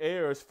law be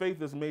heirs,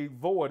 faith is made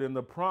void and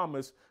the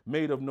promise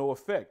made of no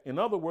effect. In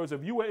other words,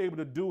 if you were able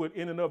to do it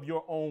in and of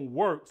your own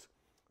works,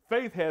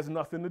 faith has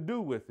nothing to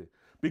do with it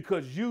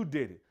because you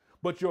did it.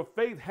 But your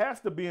faith has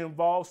to be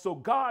involved so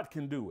God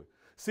can do it.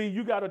 See,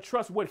 you got to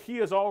trust what he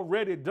has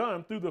already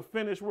done through the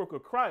finished work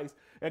of Christ.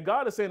 And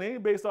God is saying it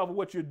ain't based off of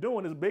what you're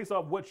doing. It's based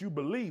off what you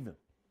believe in.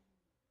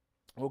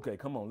 Okay,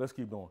 come on, let's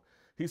keep going.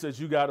 He says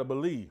you got to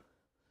believe.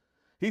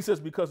 He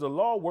says because the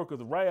law worketh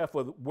wrath,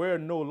 for where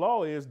no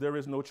law is, there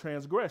is no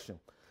transgression.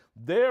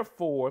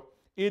 Therefore,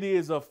 it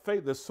is of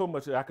faith. There's so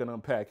much I can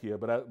unpack here,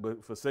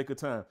 but for sake of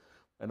time,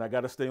 and I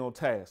got to stay on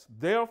task.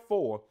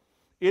 Therefore,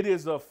 it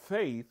is of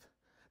faith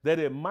that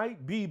it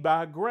might be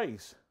by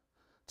grace,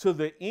 to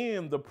the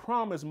end the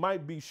promise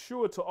might be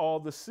sure to all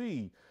the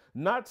seed,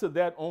 not to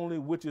that only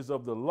which is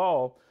of the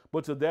law,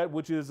 but to that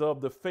which is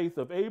of the faith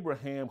of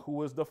Abraham,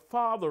 who is the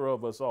father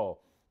of us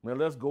all. Now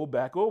let's go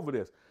back over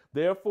this.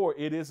 Therefore,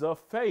 it is of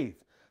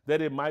faith that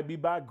it might be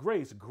by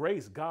grace.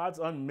 Grace, God's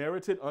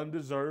unmerited,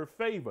 undeserved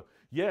favor.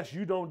 Yes,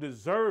 you don't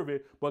deserve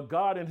it, but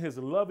God in his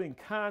loving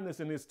kindness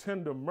and his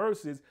tender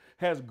mercies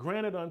has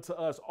granted unto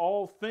us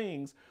all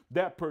things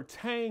that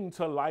pertain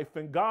to life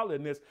and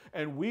godliness,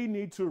 and we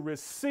need to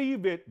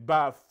receive it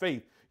by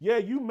faith. Yeah,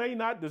 you may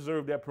not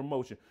deserve that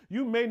promotion.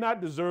 You may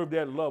not deserve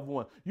that loved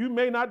one. You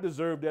may not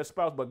deserve that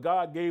spouse, but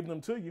God gave them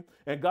to you.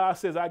 And God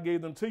says, I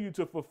gave them to you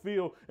to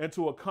fulfill and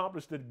to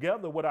accomplish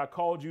together what I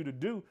called you to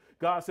do.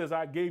 God says,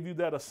 I gave you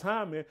that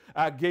assignment.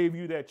 I gave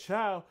you that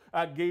child.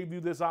 I gave you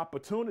this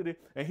opportunity.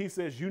 And he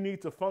says, you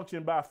need to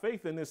function by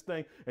faith in this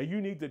thing. And you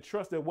need to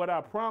trust that what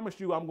I promised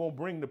you, I'm going to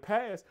bring to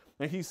pass.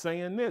 And he's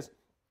saying this.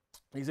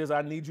 He says,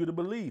 I need you to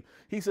believe.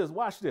 He says,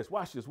 watch this,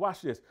 watch this,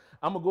 watch this.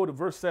 I'm going to go to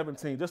verse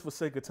 17 just for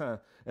sake of time.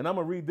 And I'm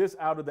going to read this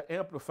out of the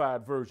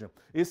Amplified version.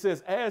 It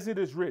says, as it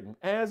is written,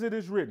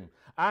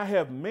 I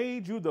have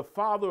made you the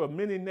father of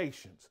many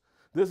nations.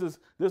 This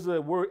is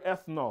a word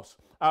ethnos.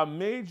 I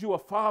made you a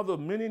father of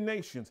many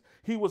nations.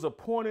 He was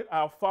appointed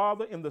our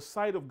father in the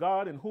sight of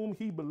God in whom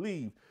he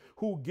believed,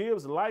 who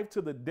gives life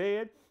to the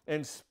dead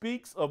and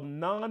speaks of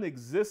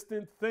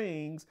non-existent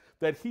things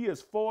that he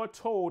has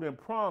foretold and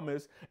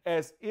promised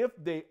as if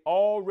they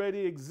already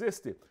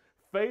existed.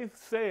 Faith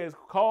says,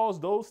 calls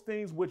those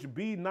things which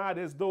be not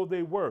as though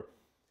they were.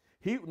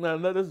 Now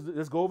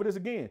let's go over this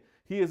again.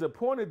 He has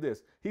appointed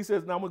this. He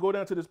says, now I'm going to go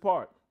down to this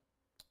part.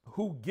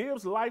 Who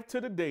gives life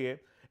to the dead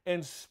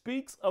and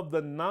speaks of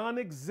the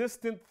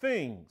non-existent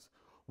things.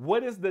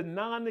 What is the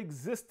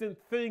non-existent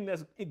thing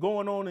that's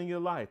going on in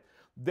your life?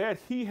 That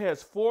he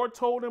has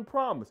foretold and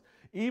promised.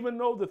 Even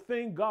though the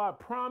thing God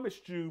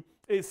promised you,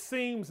 it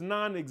seems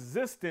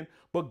non-existent,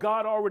 but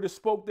God already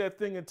spoke that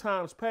thing in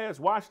times past.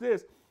 Watch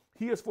this.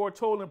 He has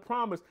foretold and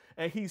promised,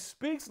 and he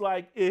speaks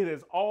like it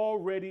has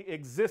already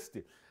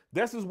existed.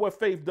 This is what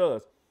faith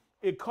does.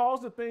 It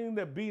calls the thing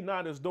that be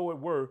not as though it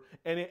were,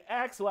 and it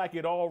acts like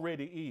it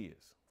already is.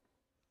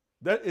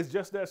 That is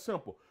just that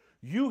simple.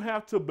 You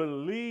have to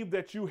believe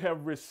that you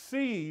have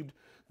received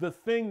the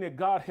thing that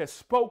God has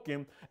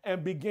spoken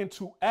and begin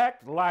to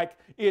act like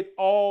it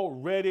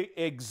already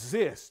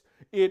exists.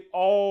 It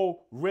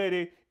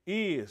already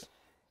is.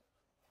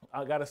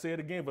 I got to say it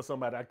again for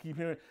somebody. I keep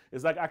hearing,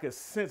 it's like I can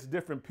sense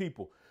different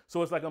people.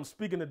 So it's like I'm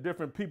speaking to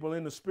different people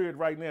in the spirit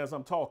right now as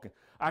I'm talking.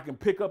 I can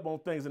pick up on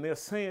things and they're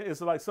saying,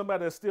 it's like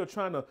somebody that's still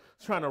trying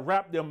to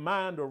wrap their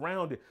mind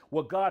around it.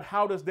 Well, God,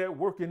 how does that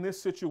work in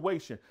this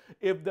situation?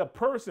 If the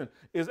person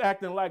is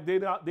acting like they're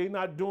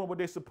not doing what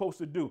they're supposed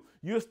to do,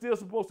 you're still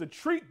supposed to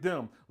treat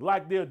them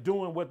like they're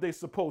doing what they're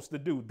supposed to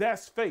do.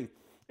 That's faith.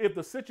 If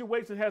the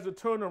situation hasn't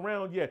turned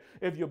around yet,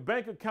 if your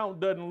bank account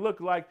doesn't look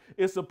like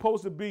it's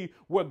supposed to be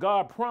what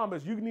God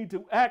promised, you need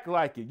to act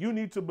like it. You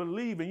need to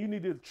believe and you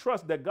need to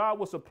trust that God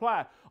will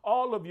supply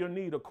all of your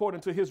need according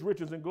to his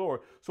riches and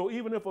glory. So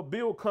even if a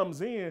bill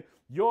comes in,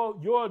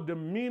 your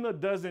demeanor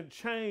doesn't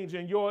change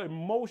and your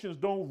emotions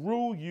don't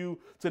rule you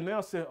to now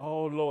say,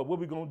 oh Lord, what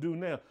are we going to do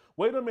now?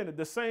 Wait a minute.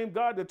 The same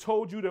God that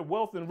told you that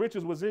wealth and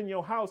riches was in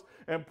your house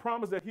and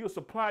promised that he'll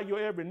supply your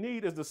every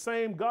need is the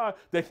same God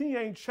that he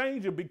ain't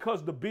changing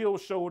because the bill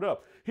showed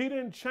up. He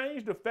didn't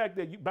change the fact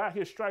that by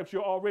his stripes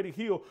you're already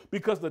healed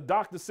because the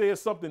doctor said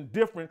something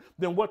different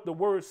than what the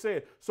word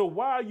said. So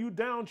why are you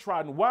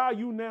downtrodden? Why are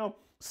you now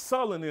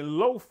sullen and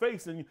low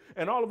facing?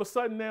 And all of a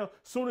sudden now, as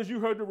soon as you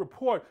heard the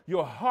report,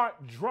 your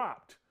heart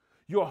dropped.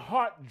 Your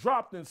heart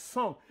dropped and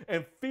sunk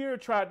and fear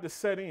tried to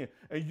set in.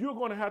 And you're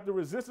going to have to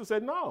resist and say,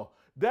 no,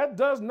 that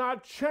does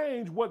not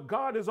change what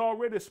God has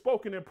already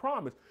spoken and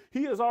promised.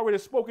 He has already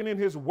spoken in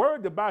his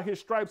word that by his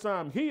stripes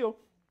I'm healed.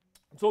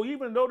 So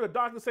even though the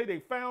doctors say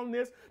they found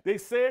this, they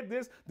said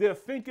this, they're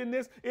thinking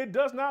this, it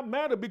does not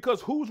matter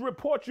because whose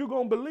report you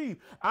going to believe?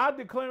 I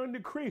declare and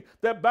decree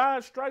that by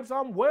his stripes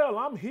I'm well,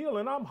 I'm healed,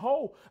 and I'm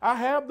whole. I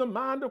have the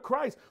mind of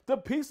Christ, the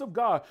peace of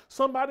God.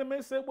 Somebody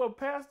may say, well,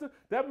 Pastor,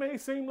 that may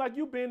seem like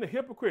you being a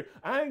hypocrite.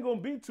 I ain't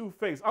going to be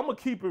two-faced. I'm going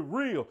to keep it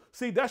real.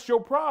 See, that's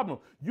your problem.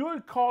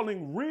 You're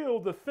calling real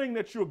the thing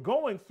that you're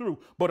going through,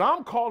 but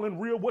I'm calling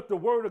real what the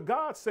word of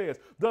God says.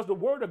 Does the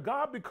word of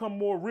God become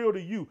more real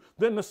to you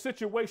than the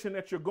situation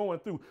that you're going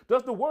through?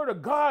 Does the word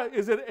of God,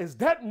 is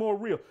that more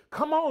real?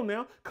 Come on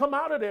now, come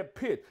out of that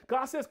pit.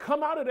 God says,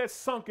 come out of that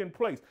sunken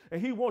place.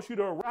 And he wants you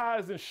to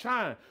arise and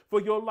shine,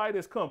 for your light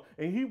has come.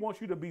 And he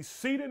wants you to be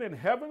seated in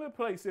heavenly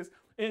places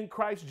in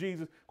Christ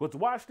Jesus. Because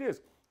watch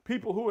this.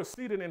 People who are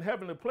seated in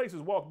heavenly places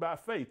walk by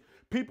faith.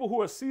 People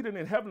who are seated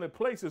in heavenly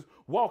places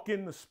walk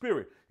in the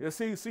spirit.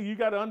 See, you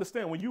got to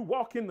understand, when you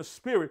walk in the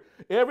spirit,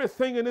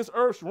 everything in this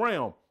earth's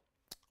realm,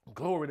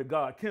 glory to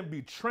God, can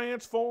be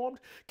transformed,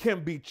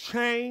 can be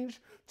changed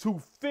to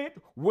fit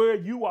where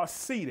you are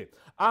seated.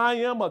 I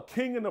am a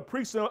king and a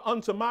priest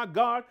unto my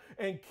God,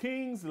 and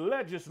kings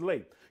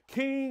legislate.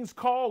 Kings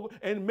call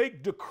and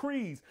make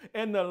decrees,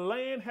 and the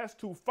land has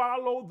to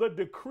follow the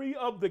decree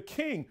of the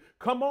king.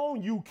 Come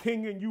on, you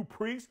king and you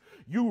priest,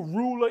 you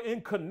ruler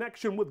in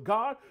connection with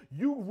God.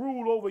 You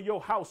rule over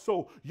your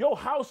household. Your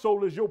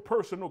household is your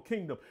personal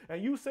kingdom.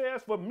 And you say,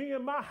 as for me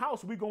and my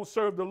house, we're going to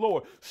serve the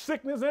Lord.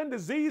 Sickness and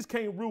disease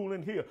can't rule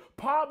in here.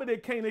 Poverty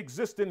can't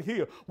exist in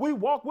here. We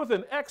walk with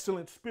an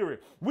excellent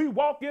spirit. We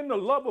walk in the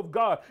love of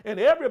God,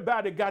 and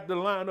everybody got to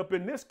line up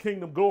in this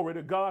kingdom, glory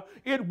to God.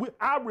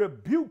 I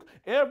rebuke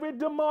every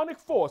demonic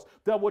force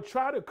that will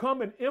try to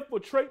come and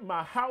infiltrate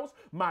my house,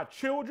 my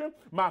children,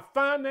 my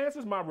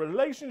finances, my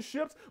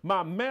relationships,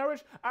 my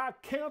marriage. I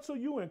cancel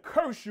you and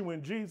curse you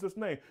in Jesus'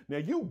 name. Now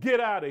you get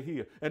out of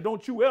here and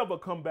don't you ever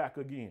come back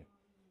again.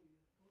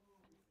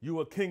 You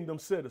a kingdom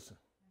citizen.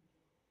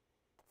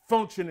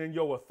 Function in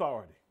your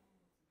authority.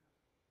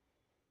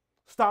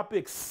 Stop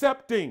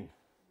accepting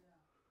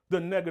the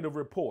negative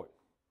report.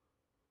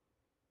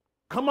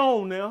 Come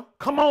on now.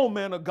 Come on,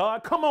 man of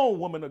God. Come on,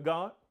 woman of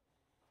God.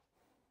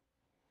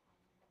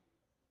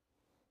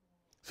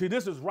 See,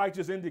 this is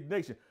righteous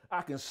indignation.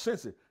 I can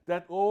sense it.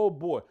 That, oh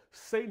boy,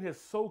 Satan has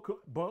so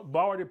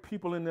bombarded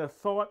people in their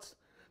thoughts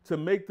to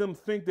make them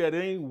think that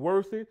it ain't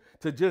worth it,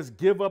 to just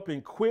give up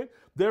and quit.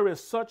 There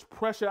is such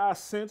pressure, I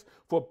sense,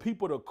 for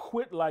people to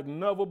quit like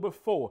never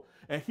before.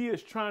 And he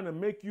is trying to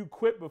make you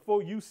quit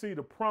before you see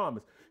the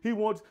promise. He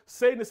wants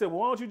Satan to say, well,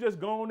 why don't you just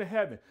go on to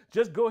heaven?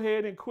 Just go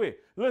ahead and quit.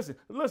 Listen,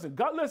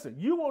 God, listen,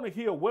 you want to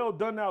hear, well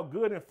done, thou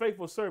good and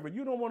faithful servant.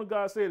 You don't want to,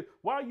 God say,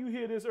 why are you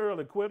here this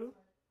early, quitter?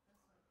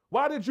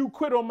 Why did you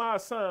quit on my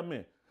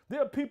assignment?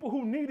 There are people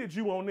who needed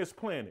you on this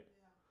planet.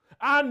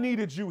 I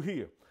needed you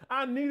here.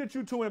 I needed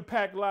you to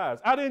impact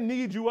lives. I didn't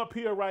need you up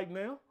here right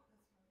now.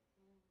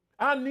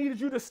 I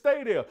needed you to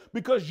stay there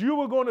because you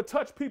were going to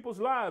touch people's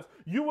lives.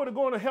 You were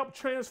going to help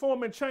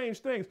transform and change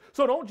things.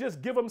 So don't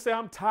just give them, say,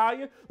 I'm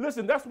tired.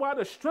 Listen, that's why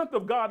the strength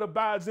of God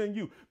abides in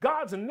you.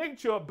 God's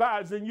nature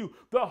abides in you.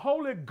 The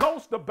Holy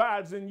Ghost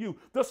abides in you.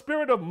 The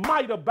Spirit of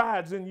might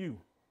abides in you.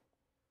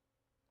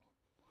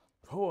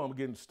 Oh, I'm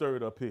getting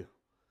stirred up here.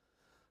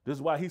 This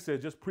is why he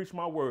said, just preach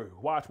my word.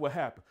 Watch what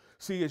happens.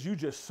 See, as you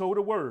just sow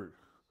the word,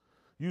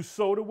 You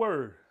sow the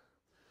word.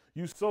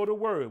 You sow the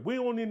word. We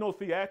don't need no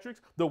theatrics.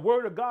 The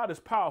word of God is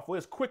powerful.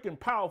 It's quick and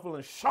powerful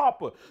and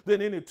sharper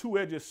than any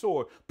two-edged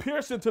sword,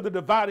 piercing to the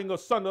dividing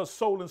asunder of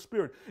soul and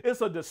spirit. It's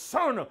a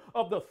discerner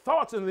of the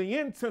thoughts and the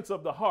intents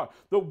of the heart.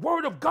 The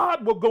word of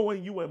God will go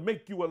in you and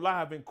make you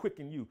alive and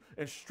quicken you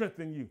and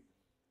strengthen you.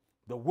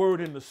 The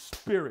word in the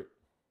spirit.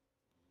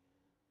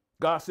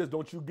 God says,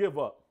 don't you give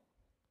up.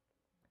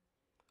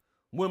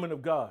 Women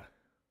of God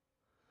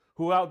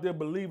who are out there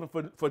believing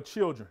for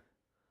children.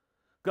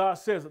 God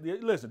says,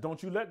 listen,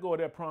 don't you let go of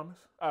that promise.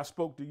 I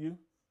spoke to you.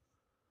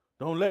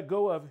 Don't let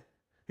go of it.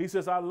 He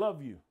says, I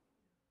love you.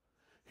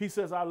 He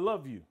says, I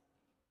love you.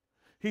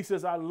 He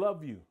says, I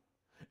love you.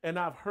 And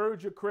I've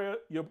heard your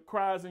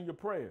cries and your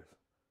prayers.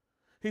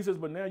 He says,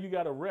 but now you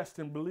got to rest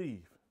and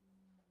believe.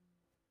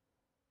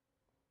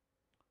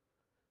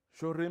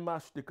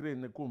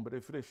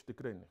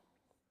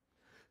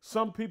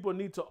 Some people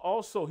need to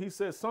also, he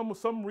says,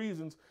 some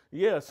reasons,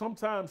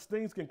 sometimes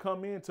things can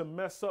come in to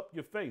mess up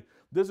your faith.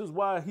 This is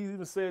why he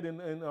even said it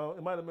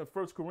might have been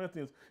 1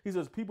 Corinthians, he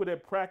says, people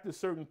that practice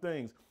certain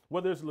things,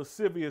 whether it's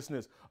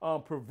lasciviousness,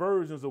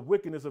 perversions, or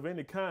wickedness of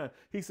any kind,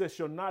 he says,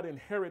 shall not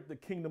inherit the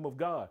kingdom of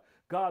God.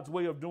 God's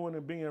way of doing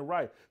and being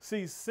right.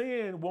 See,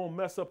 sin won't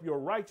mess up your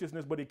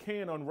righteousness, but it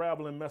can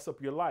unravel and mess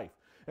up your life.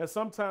 And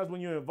sometimes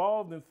when you're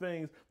involved in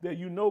things that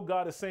you know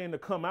God is saying to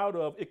come out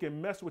of, it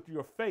can mess with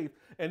your faith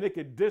and it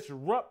can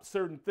disrupt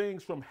certain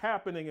things from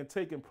happening and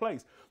taking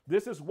place.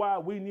 This is why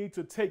we need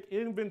to take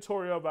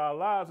inventory of our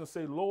lives and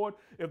say, Lord,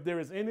 if there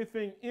is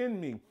anything in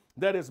me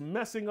that is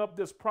messing up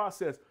this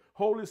process,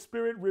 Holy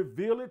Spirit,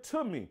 reveal it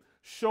to me.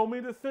 Show me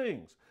the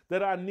things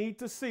that I need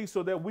to see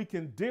so that we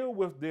can deal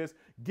with this,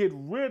 get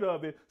rid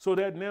of it, so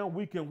that now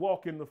we can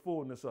walk in the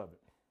fullness of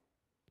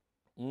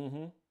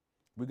it.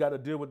 We got to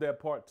deal with that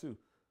part too.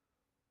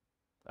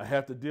 I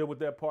have to deal with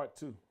that part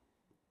too.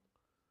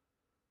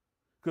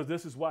 Because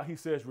this is why he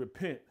says,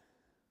 repent,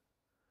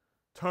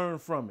 turn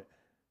from it,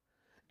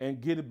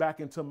 and get it back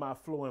into my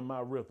flow and my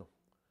rhythm.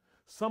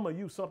 Some of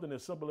you, something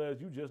as simple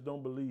as you just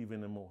don't believe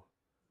anymore.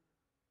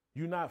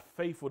 You're not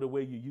faithful the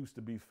way you used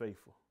to be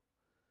faithful.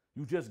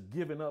 You just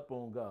giving up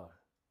on God,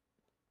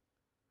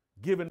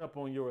 giving up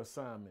on your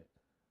assignment.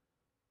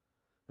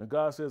 And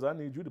God says, I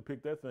need you to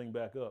pick that thing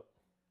back up.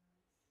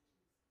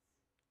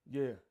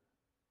 Yeah.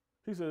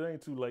 He said, it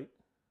ain't too late.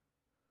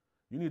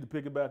 You need to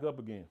pick it back up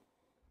again.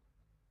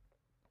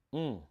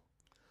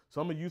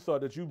 Some of you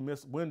thought that you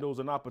missed windows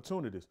and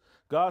opportunities.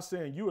 God's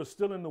saying you are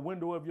still in the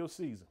window of your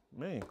season.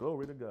 Man,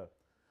 glory to God.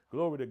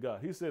 Glory to God.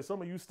 He said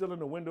some of you still in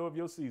the window of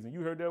your season. You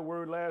heard that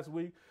word last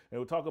week, and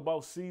we'll talk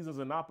about seasons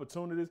and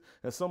opportunities.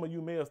 And some of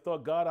you may have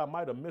thought, God, I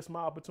might have missed my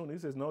opportunity. He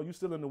says, no, you're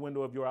still in the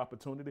window of your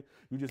opportunity.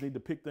 You just need to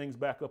pick things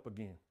back up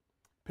again.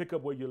 Pick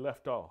up where you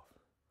left off.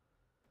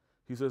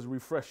 He says,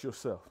 refresh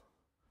yourself.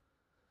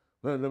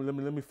 Let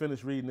me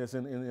finish reading this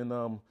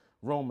in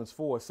Romans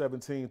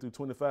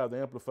 4:17-25, the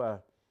Amplified.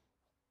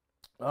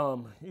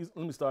 Let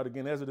me start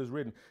again. As it is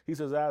written, he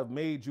says, I have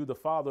made you the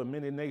father of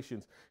many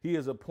nations. He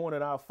is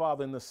appointed our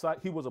father in the sight.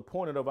 He was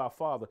appointed of our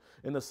father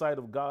in the sight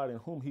of God in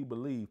whom he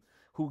believed,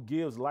 who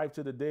gives life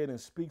to the dead and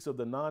speaks of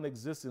the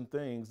non-existent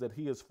things that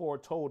he has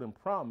foretold and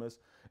promised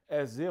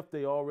as if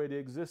they already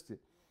existed.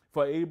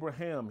 For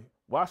Abraham,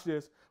 watch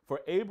this,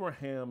 for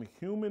Abraham,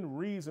 human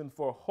reason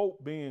for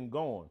hope being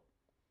gone.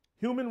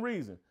 Human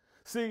reason.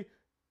 See,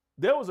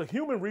 there was a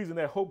human reason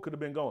that hope could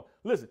have been gone.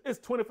 Listen, it's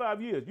 25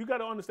 years. You got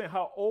to understand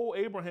how old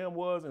Abraham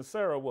was and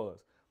Sarah was.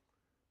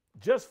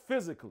 Just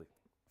physically,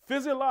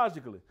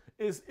 physiologically,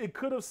 it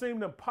could have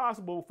seemed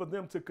impossible for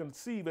them to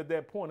conceive at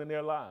that point in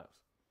their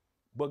lives.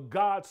 But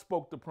God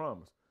spoke the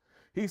promise.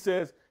 He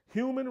says,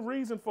 human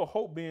reason for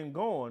hope being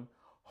gone,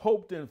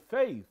 hoped in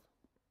faith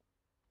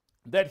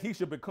that he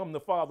should become the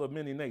father of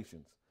many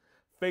nations.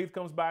 Faith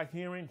comes by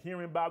hearing,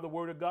 hearing by the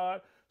word of God.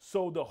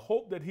 So the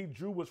hope that he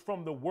drew was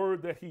from the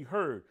word that he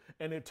heard,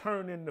 and it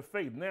turned into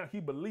faith. Now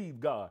he believed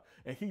God,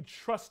 and he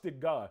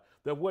trusted God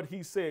that what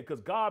he said,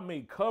 because God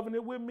made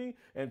covenant with me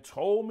and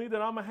told me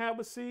that I'm going to have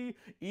a seed,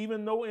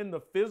 even though in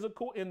the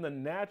physical, in the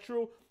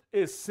natural,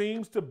 it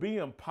seems to be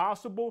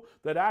impossible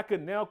that I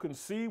can now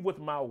conceive with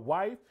my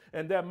wife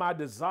and that my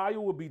desire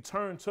will be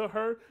turned to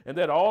her and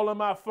that all of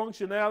my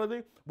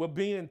functionality will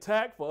be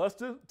intact for us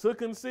to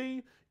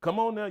conceive. Come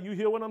on now, you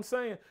hear what I'm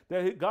saying?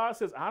 That God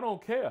says, I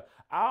don't care.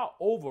 I'll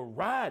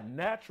override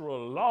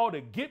natural law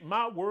to get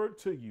my word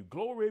to you.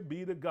 Glory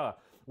be to God.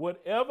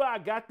 Whatever I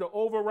got to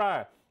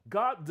override,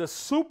 God, the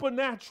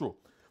supernatural,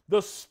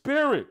 the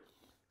spirit.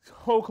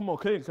 Oh, come on,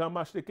 come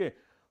on,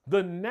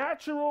 the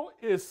natural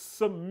is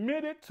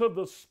submitted to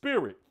the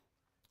spirit.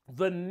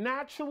 The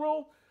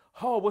natural,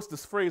 what's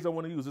this phrase I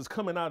want to use? It's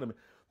coming out of me.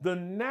 The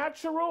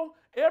natural,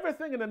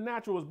 everything in the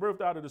natural is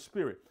birthed out of the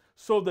spirit.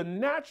 So the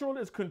natural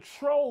is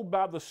controlled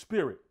by the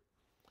spirit.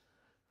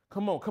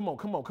 Come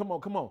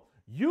on.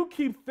 You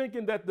keep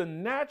thinking that the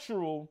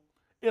natural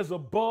is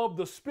above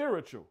the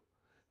spiritual.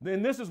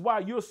 Then this is why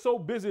you're so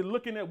busy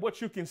looking at what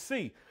you can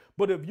see.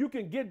 But if you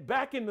can get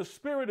back in the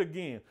spirit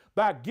again,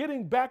 by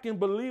getting back and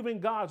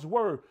believing God's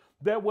word,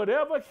 that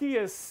whatever he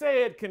has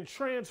said can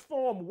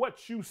transform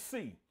what you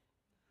see.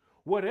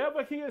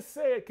 Whatever he has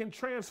said can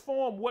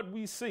transform what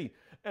we see.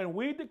 And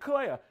we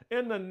declare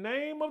in the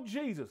name of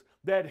Jesus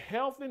that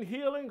health and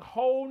healing,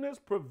 wholeness,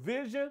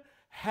 provision,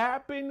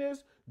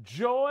 happiness,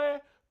 joy,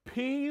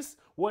 peace,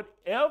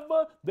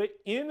 whatever the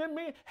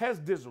enemy has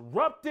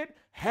disrupted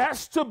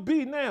has to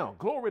be now.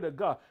 Glory to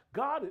God.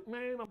 God,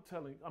 man, I'm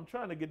telling you, I'm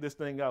trying to get this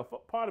thing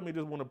out. Part of me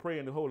just want to pray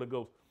in the Holy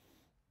Ghost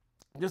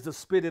just to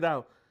spit it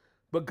out.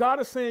 But God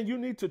is saying you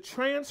need to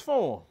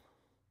transform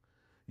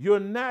your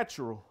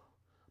natural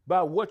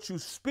by what you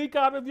speak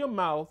out of your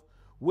mouth,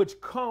 which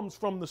comes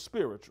from the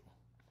spiritual.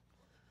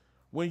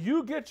 When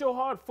you get your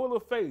heart full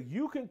of faith,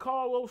 you can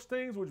call those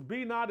things which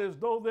be not as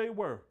though they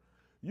were.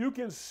 You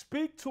can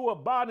speak to a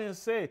body and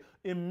say,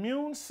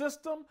 immune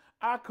system,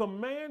 I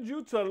command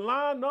you to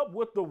line up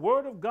with the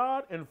word of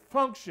God and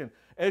function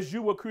as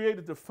you were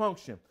created to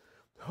function.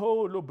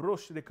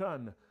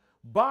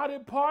 Body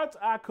parts,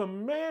 I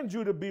command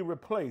you to be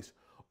replaced.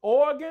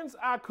 Organs,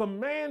 I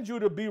command you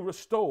to be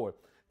restored.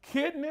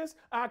 Kidneys,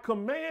 I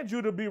command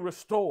you to be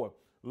restored.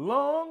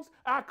 Lungs,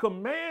 I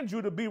command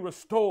you to be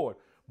restored.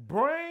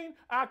 Brain,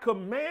 I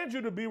command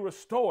you to be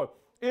restored.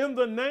 In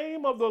the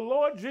name of the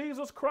Lord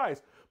Jesus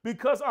Christ,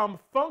 because I'm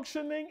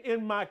functioning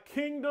in my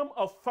kingdom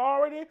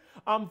authority.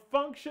 I'm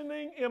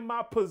functioning in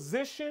my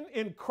position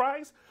in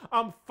Christ.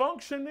 I'm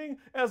functioning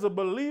as a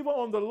believer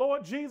on the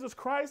Lord Jesus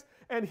Christ,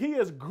 and he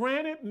has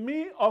granted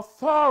me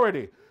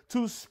authority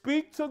to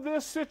speak to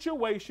this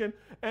situation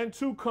and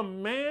to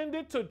command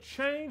it to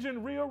change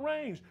and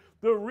rearrange.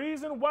 The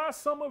reason why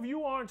some of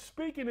you aren't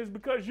speaking is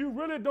because you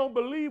really don't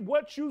believe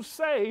what you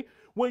say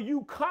when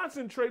you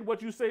concentrate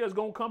what you say is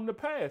going to come to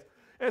pass.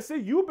 And see,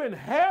 you've been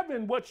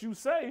having what you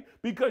say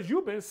because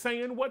you've been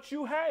saying what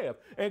you have.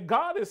 And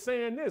God is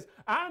saying this,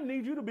 I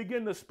need you to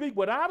begin to speak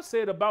what I've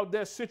said about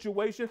that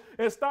situation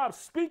and stop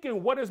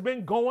speaking what has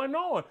been going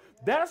on.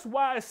 That's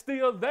why it's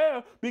still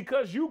there,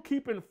 because you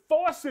keep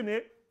enforcing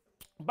it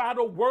by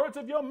the words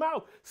of your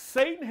mouth.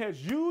 Satan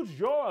has used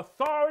your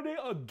authority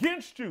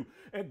against you.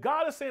 And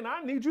God is saying,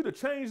 I need you to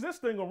change this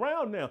thing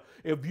around now.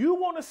 If you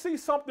want to see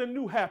something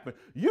new happen,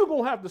 you're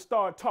going to have to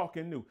start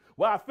talking new.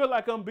 Well, I feel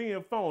like I'm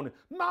being phony.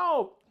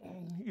 No,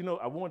 you know,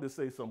 I wanted to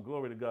say something.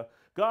 Glory to God.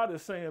 God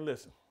is saying,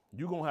 listen,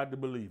 you're going to have to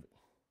believe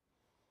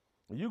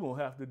it. You're going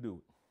to have to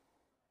do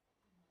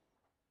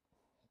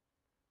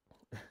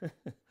it.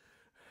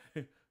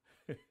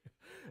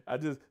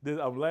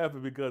 I'm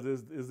laughing because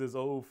it's this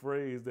old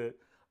phrase that,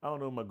 I don't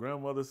know, my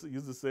grandmother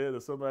used to say it or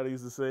somebody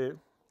used to say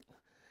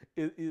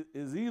it.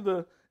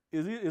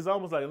 It's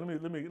almost like,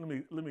 let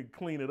me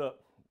clean it up.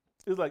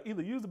 It's like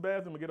either use the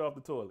bathroom or get off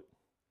the toilet.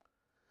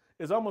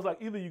 It's almost like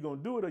either you're going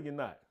to do it or you're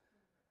not.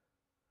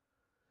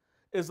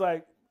 It's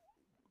like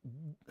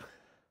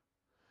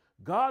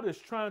God is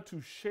trying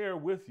to share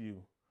with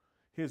you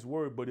his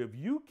word, but if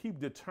you keep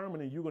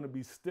determining you're going to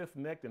be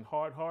stiff-necked and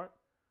hard-hearted,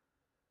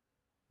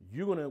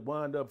 you're going to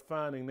wind up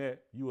finding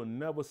that you will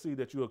never see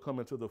that you will come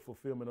into the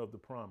fulfillment of the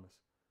promise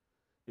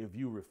if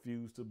you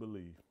refuse to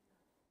believe.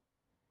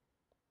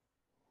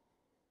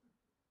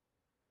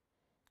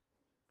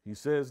 He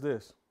says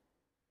this,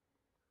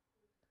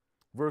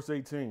 verse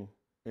 18,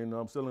 and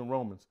I'm still in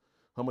Romans.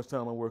 How much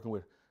time I'm working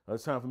with?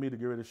 It's time for me to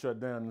get ready to shut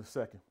down in a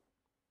second.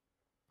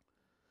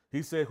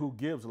 He said, who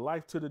gives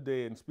life to the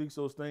dead and speaks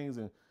those things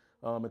and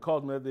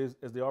calls them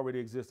as they already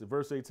existed.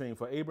 Verse 18,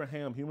 for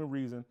Abraham, human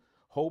reason,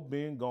 hope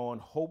being gone,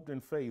 hoped in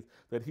faith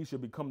that he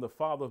should become the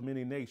father of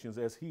many nations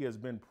as he has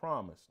been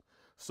promised.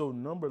 So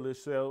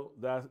numberless shall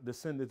thy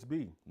descendants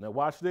be. Now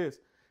watch this.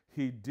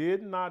 He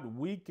did not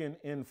weaken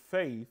in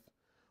faith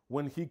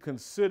when he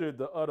considered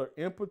the utter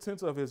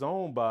impotence of his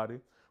own body,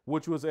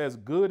 which was as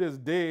good as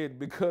dead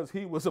because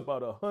he was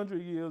about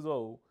 100 years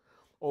old,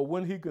 or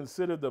when he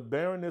considered the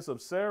barrenness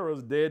of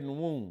Sarah's deadened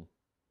womb.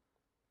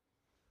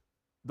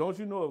 Don't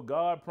you know if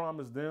God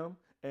promised them,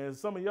 and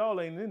some of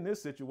y'all ain't in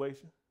this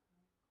situation,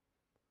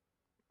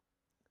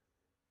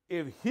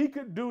 if he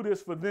could do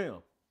this for them,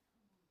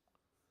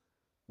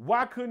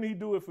 why couldn't he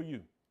do it for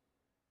you?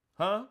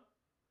 Huh?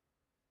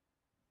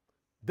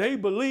 They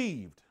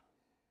believed.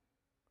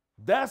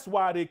 That's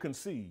why they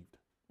conceived.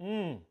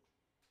 Can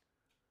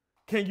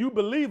you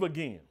believe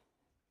again?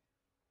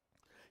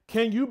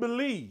 Can you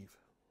believe?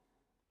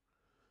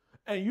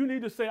 And you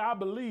need to say, I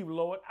believe,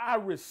 Lord, I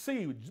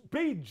receive.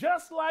 Be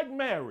just like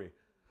Mary.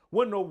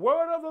 When the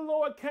word of the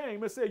Lord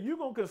came and said, you're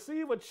going to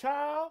conceive a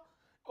child,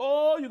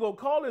 oh, you're going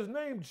to call his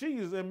name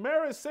Jesus. And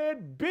Mary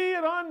said, be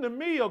it unto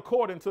me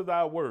according to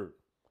thy word.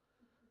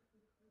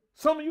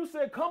 Some of you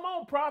said, come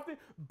on, prophet,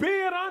 be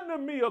it unto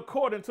me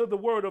according to the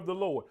word of the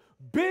Lord.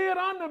 Be it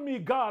unto me,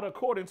 God,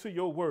 according to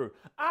your word.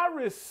 I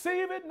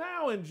receive it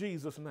now in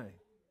Jesus' name.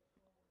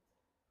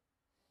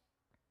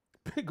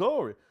 Big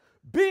glory.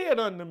 Be it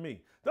unto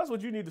me. That's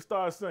what you need to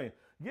start saying.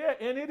 Yeah,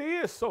 and it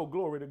is so,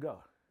 glory to God.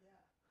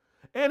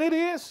 Yeah. And it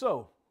is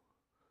so.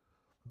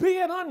 Be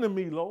it unto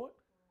me, Lord.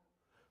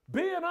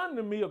 Be it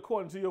unto me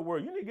according to your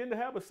word. You need to get in the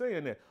habit of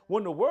saying that.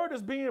 When the word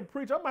is being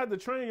preached, I'm going to have to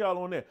train y'all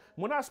on that.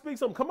 When I speak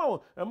something, come on.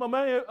 And my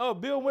man,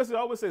 Bill Winston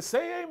always says,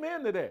 say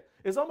amen to that.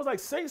 It's almost like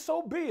say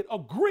so be it.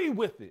 Agree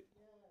with it.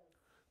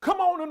 Come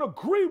on and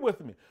agree with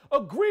me.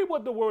 Agree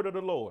with the word of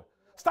the Lord.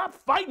 Stop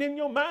fighting in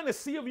your mind and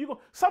see if you go.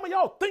 Some of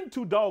y'all think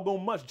too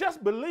doggone much.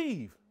 Just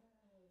believe.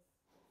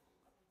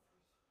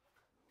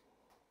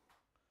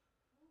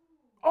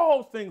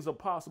 All things are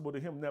possible to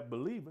him that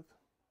believeth.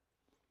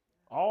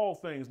 All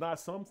things, not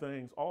some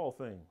things, all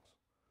things.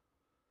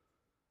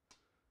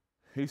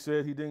 He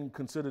said he didn't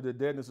consider the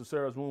deadness of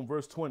Sarah's womb.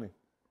 Verse 20.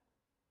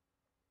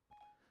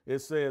 It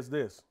says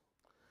this.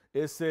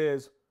 It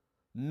says,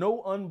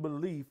 no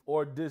unbelief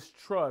or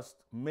distrust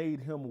made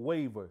him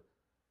waver,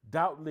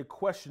 doubtfully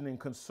questioning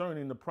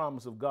concerning the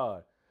promise of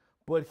God.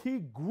 But he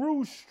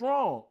grew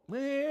strong,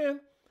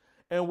 man,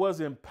 and was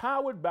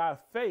empowered by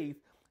faith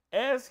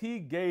as he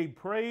gave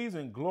praise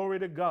and glory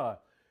to God.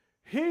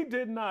 He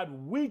did not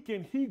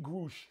weaken, he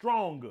grew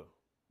stronger.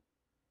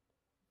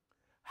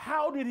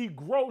 How did he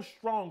grow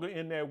stronger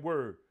in that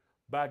word?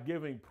 By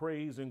giving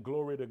praise and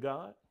glory to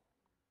God.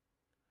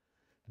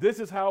 This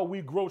is how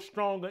we grow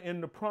stronger in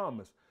the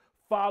promise.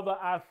 Father,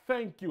 I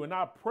thank you and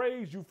I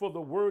praise you for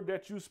the word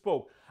that you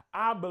spoke.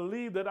 I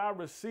believe that I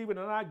receive it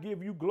and I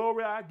give you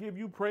glory, I give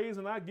you praise,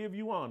 and I give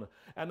you honor.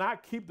 And I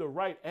keep the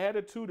right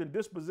attitude and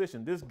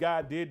disposition. This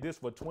guy did this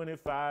for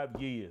 25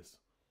 years.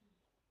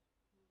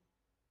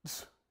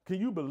 Can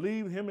you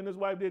believe him and his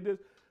wife did this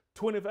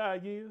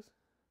 25 years?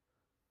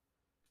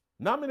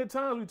 Not many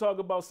times we talk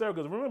about Sarah,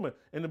 because remember,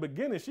 in the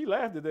beginning, she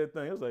laughed at that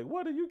thing. It was like,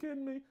 what, are you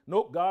kidding me?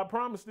 Nope, God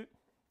promised it.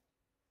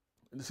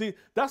 See,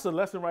 that's a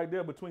lesson right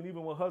there between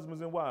even with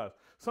husbands and wives.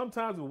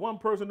 Sometimes if one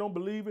person don't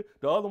believe it,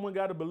 the other one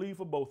got to believe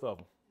for both of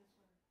them.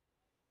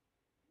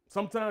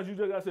 Sometimes you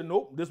just got to say,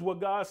 nope, this is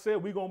what God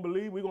said. We're going to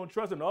believe, we're going to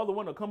trust, and the other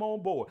one will come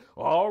on board.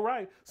 All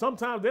right.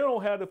 Sometimes they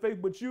don't have the faith,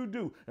 but you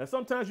do. And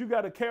sometimes you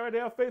got to carry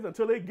their faith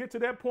until they get to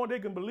that point they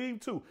can believe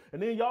too.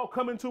 And then y'all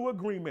come into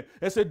agreement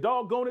and say,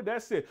 doggone it,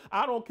 that's it.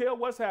 I don't care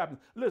what's happening.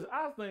 Listen,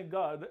 I thank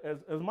God,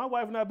 as my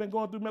wife and I have been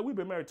going through, we've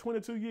been married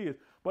 22 years,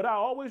 but I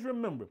always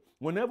remember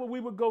whenever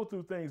we would go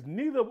through things,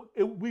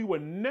 we were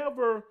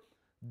never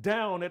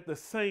down at the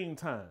same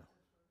time.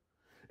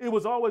 It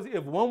was always,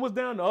 if one was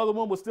down, the other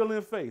one was still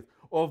in faith,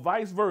 or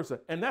vice versa.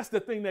 And that's the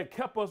thing that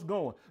kept us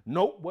going.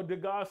 Nope, what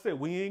did God say?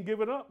 We ain't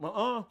giving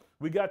up.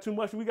 We got too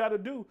much we got to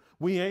do.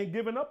 We ain't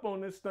giving up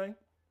on this thing.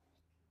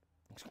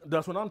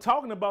 That's what I'm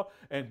talking about.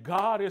 And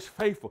God is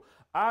faithful.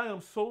 I am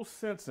so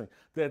sensing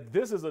that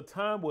this is a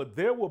time where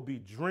there will be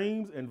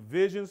dreams and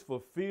visions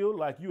fulfilled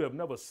like you have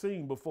never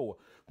seen before.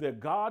 That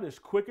God is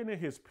quickening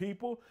his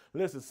people.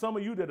 Listen, some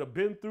of you that have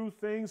been through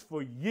things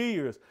for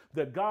years,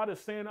 that God is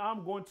saying,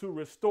 I'm going to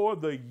restore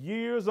the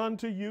years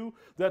unto you,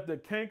 that the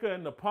canker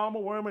and the palmer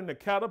worm and the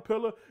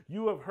caterpillar,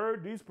 you have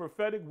heard these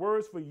prophetic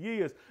words for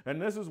years. And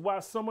this is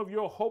why some of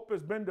your hope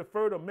has been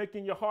deferred or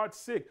making your heart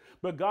sick.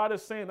 But God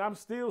is saying, I'm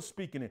still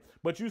speaking it,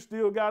 but you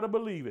still got to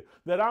believe it,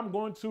 that I'm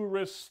going to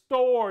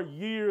restore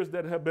years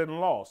that have been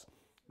lost.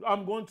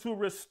 I'm going to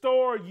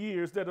restore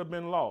years that have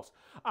been lost.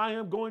 I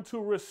am going to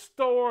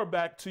restore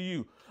back to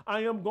you. I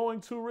am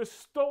going to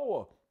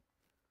restore.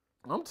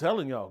 I'm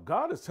telling y'all,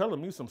 God is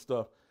telling me some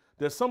stuff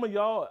that some of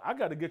y'all, I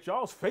got to get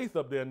y'all's faith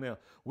up there now.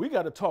 We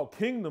got to talk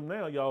kingdom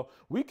now, y'all.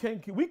 We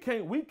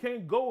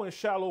can't go in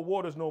shallow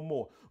waters no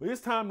more.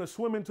 It's time to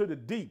swim into the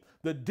deep.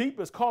 The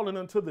deep is calling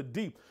unto the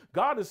deep.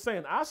 God is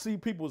saying, I see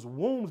people's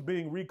wombs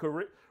being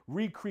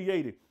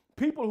recreated.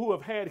 People who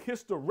have had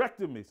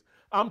hysterectomies,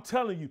 I'm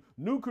telling you,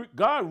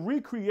 God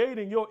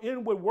recreating your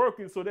inward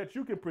working so that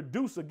you can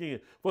produce again.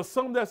 For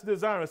some that's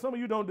desiring, some of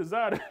you don't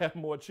desire to have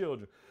more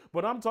children.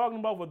 But I'm talking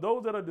about for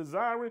those that are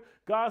desiring,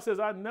 God says,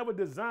 I never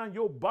designed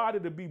your body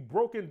to be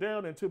broken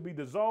down and to be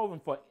dissolved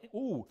and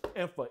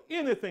for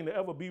anything to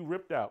ever be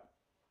ripped out.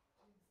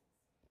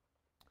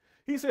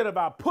 He said, if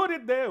I put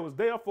it there, it was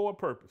there for a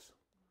purpose.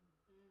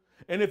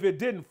 And if it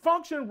didn't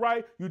function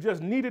right, you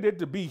just needed it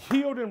to be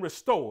healed and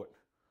restored.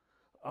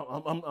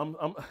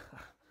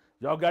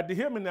 Y'all got to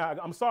hear me now.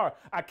 I'm sorry.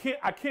 I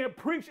can't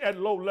preach at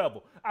low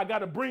level. I got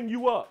to bring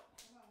you up.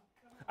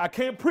 I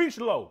can't preach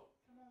low.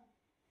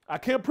 I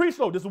can't preach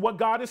low. This is what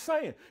God is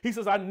saying. He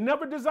says, I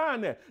never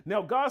designed that.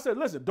 Now, God said,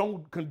 listen,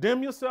 don't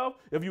condemn yourself.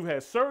 If you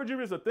had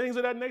surgeries or things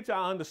of that nature,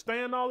 I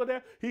understand all of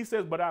that. He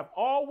says, but I've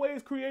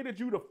always created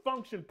you to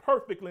function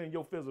perfectly in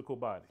your physical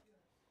body.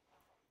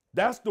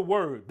 That's the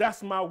word.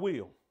 That's my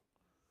will.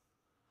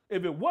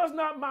 If it was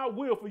not my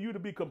will for you to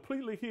be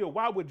completely healed,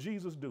 why would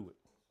Jesus do it?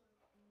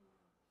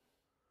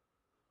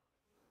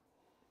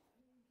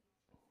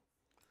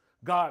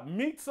 God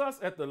meets us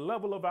at the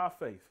level of our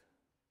faith.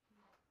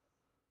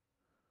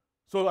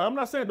 So I'm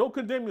not saying don't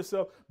condemn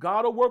yourself.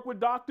 God will work with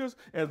doctors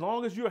as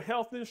long as you're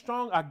healthy and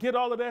strong. I get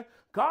all of that.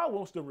 God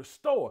wants to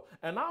restore.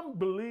 And I'm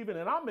believing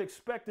and I'm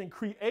expecting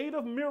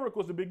creative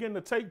miracles to begin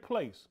to take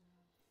place.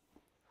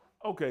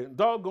 Okay,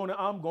 doggone it,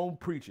 I'm going to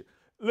preach it.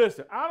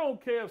 Listen, I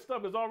don't care if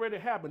stuff has already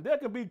happened. There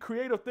could be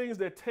creative things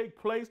that take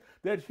place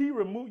that you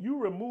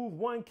remove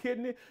one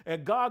kidney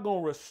and God gonna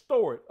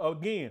restore it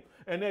again.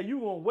 And then you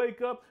gonna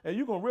wake up and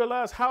you gonna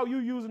realize how you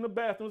using the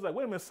bathroom. It's like,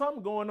 wait a minute,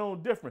 something going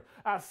on different.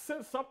 I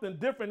sense something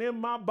different in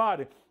my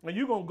body. And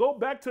you're gonna go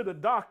back to the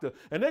doctor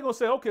and they're gonna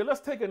say, okay,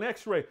 let's take an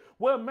x-ray.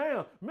 Well,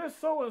 ma'am, Miss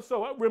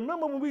So-and-so,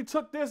 remember when we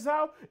took this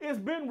out? It's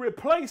been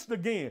replaced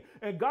again.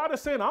 And God is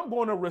saying, I'm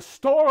going to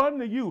restore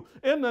unto you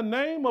in the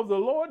name of the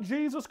Lord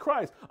Jesus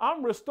Christ.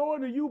 I'm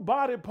restoring to you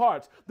body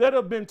parts that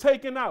have been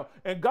taken out.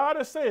 And God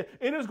is saying,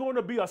 it is going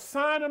to be a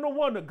sign and a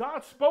wonder.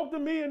 God spoke to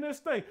me in this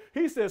thing.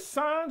 He says,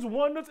 signs,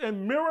 wonders,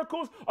 and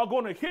miracles are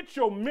going to hit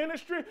your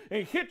ministry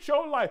and hit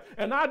your life.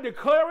 And I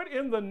declare it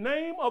in the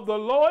name of the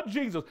Lord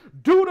Jesus.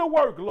 Do the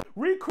work, Lord.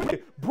 Recreate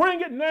it.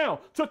 Bring it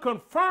now to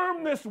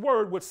confirm this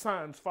word with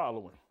signs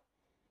following.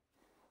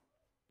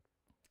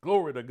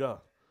 Glory to God.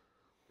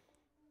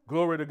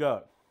 Glory to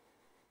God.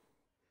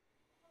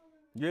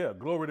 Yeah,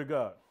 glory to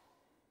God.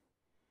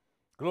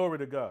 Glory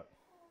to God.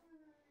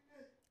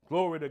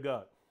 Glory to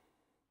God.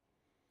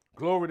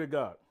 Glory to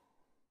God.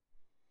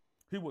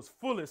 He was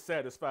fully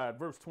satisfied,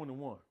 verse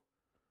 21,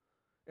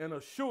 and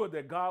assured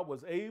that God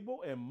was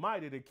able and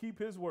mighty to keep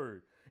his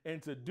word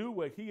and to do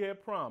what he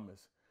had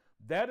promised.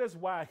 That is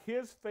why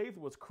his faith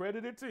was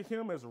credited to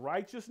him as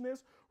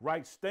righteousness,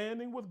 right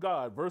standing with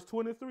God. Verse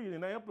 23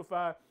 in the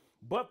Amplified,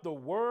 but the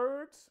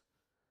words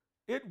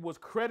it was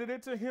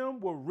credited to him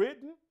were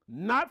written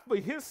not for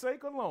his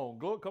sake alone.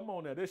 Come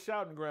on now, there's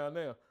shouting ground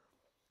now.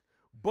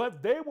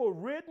 But they were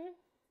written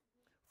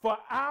for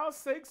our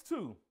sakes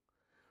too.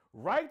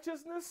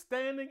 Righteousness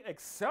standing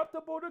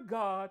acceptable to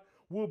God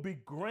will be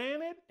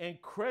granted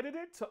and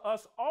credited to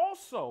us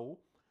also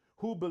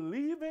who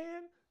believe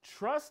in,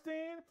 trust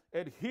in,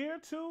 adhere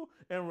to,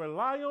 and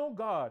rely on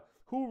God,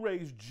 who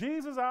raised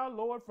Jesus our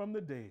Lord from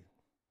the dead,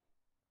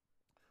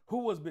 who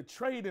was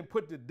betrayed and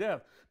put to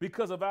death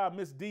because of our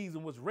misdeeds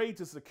and was raised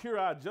to secure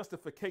our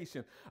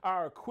justification,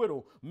 our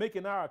acquittal,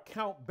 making our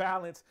account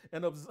balance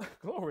and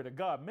glory to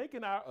God,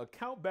 making our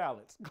account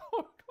balance.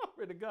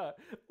 Glory to God.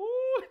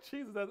 Ooh,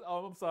 Jesus,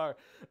 I'm sorry.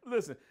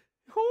 Listen,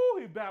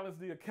 he balanced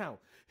the account.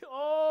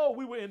 Oh,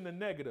 we were in the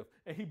negative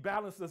and he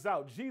balanced us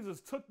out. Jesus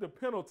took the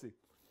penalty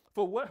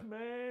for what,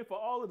 man? For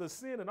all of the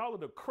sin and all of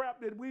the crap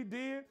that we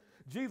did.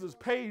 Jesus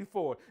paid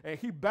for it, and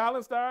he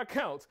balanced our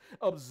accounts,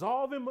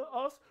 absolving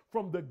us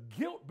from the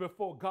guilt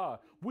before God.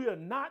 We are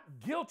not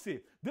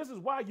guilty. This is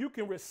why you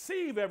can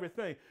receive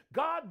everything.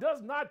 God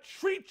does not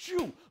treat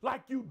you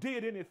like you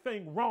did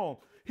anything wrong.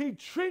 He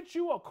treats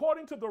you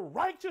according to the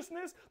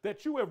righteousness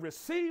that you have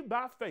received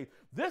by faith.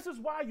 This is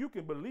why you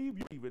can believe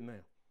you even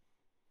now.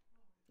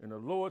 And the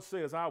Lord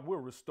says, I will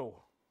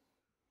restore.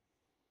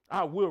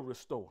 I will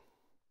restore.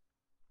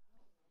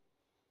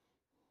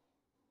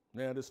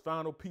 Now, this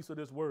final piece of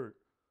this word,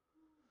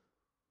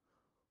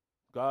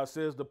 God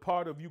says the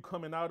part of you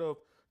coming out of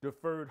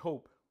deferred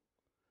hope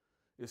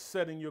is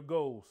setting your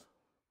goals,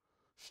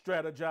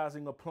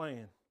 strategizing a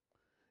plan,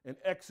 and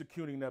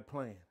executing that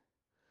plan.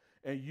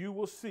 And you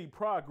will see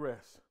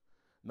progress.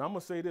 Now, I'm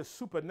going to say this,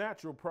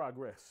 supernatural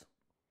progress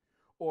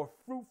or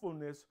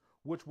fruitfulness,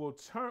 which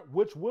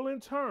will in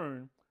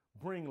turn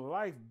bring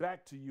life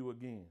back to you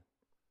again.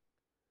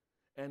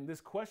 And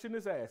this question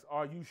is asked,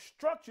 are you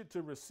structured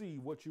to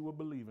receive what you were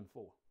believing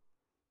for?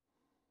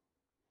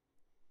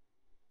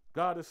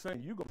 God is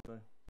saying, you go say,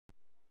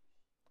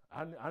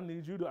 I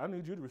need you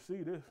to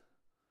receive this.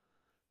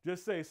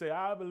 Just say,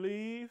 I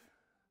believe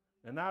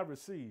and I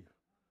receive.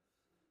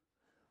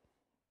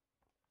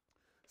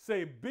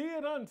 Say, be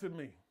it unto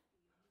me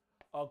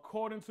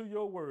according to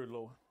your word,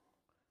 Lord.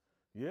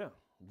 Yeah.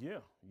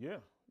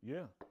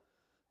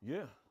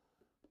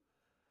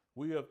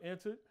 We have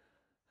entered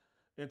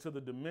into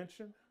the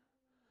dimension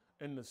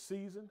and the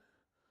season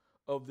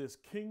of this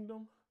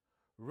kingdom,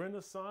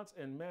 renaissance,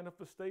 and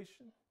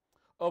manifestation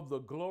of the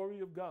glory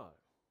of God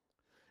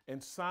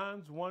and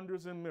signs,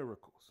 wonders, and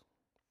miracles.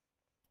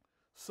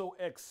 So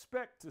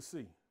expect to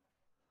see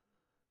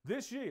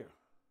this year,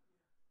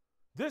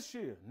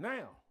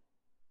 now,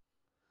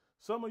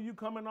 some of you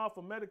coming off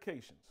of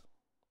medications,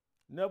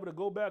 never to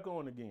go back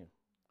on again,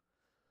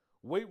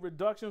 weight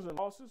reductions and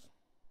losses,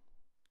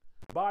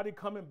 body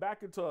coming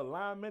back into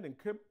alignment and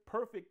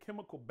perfect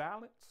chemical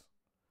balance.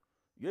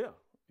 Yeah.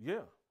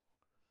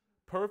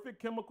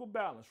 Perfect chemical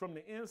balance from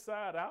the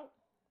inside out,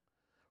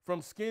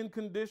 from skin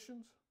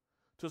conditions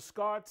to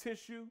scar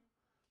tissue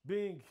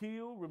being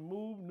healed,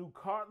 removed, new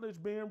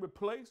cartilage being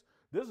replaced.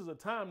 This is a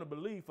time to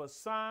believe for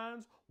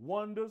signs,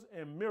 wonders,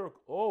 and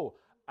miracles. Oh,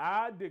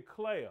 I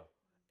declare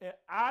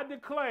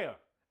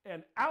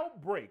an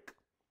outbreak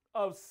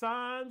of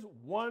signs,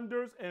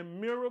 wonders, and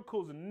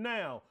miracles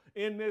now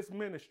in this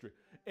ministry,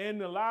 in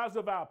the lives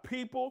of our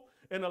people,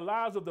 in the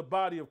lives of the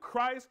body of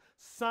Christ.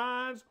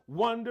 Signs,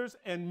 wonders,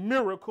 and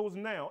miracles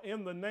now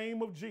in the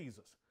name of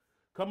Jesus.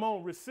 Come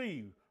on,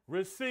 receive.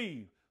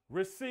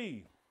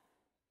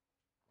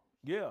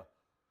 Yeah,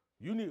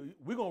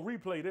 we're going to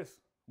replay this.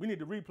 We need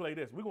to replay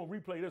this. We're going to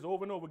replay this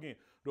over and over again.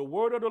 The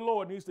word of the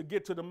Lord needs to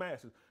get to the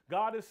masses.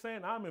 God is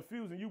saying, I'm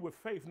infusing you with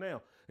faith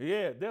now.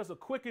 Yeah, there's a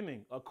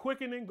quickening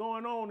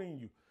going on in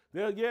you.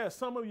 Yeah,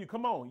 some of you,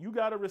 come on, you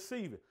got to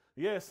receive it.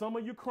 Yeah, some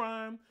of you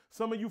crying,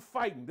 some of you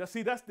fighting. That's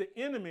the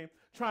enemy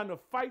trying to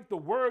fight the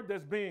word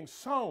that's being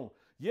sown.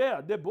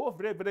 Yeah,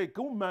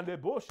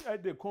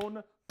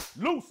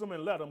 loose them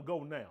and let them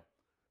go now.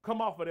 Come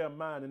off of their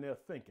mind and their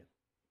thinking.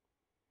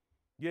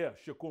 Yeah,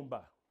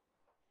 shakumba.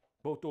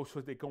 In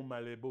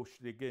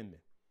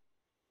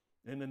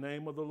the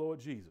name of the Lord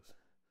Jesus,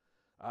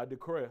 I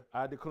declare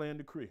and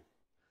decree,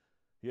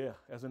 yeah,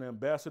 as an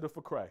ambassador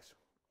for Christ,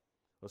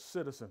 a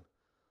citizen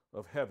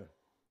of heaven,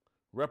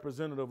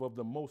 representative of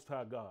the Most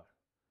High God,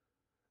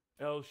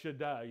 El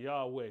Shaddai,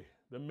 Yahweh,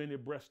 the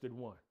many-breasted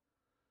one,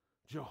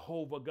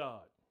 Jehovah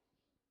God.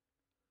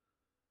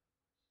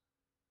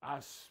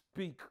 I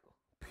speak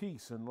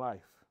peace and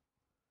life,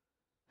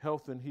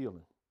 health and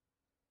healing.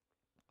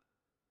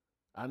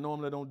 I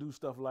normally don't do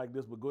stuff like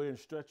this, but go ahead and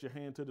stretch your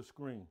hand to the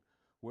screen.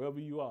 Wherever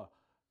you are,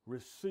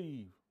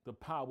 receive the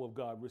power of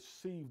God.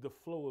 Receive the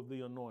flow of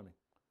the anointing.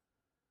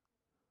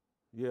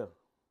 Yeah.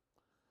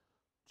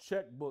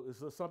 Checkbook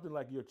is something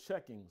like your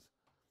checkings.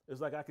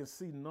 It's like I can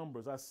see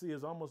numbers. I see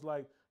it's almost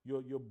like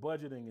your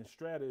budgeting and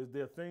strategy.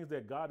 There are things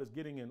that God is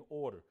getting in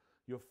order.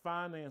 Your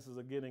finances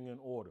are getting in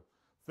order.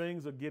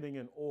 Things are getting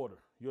in order.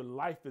 Your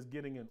life is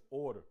getting in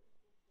order.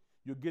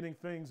 You're getting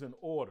things in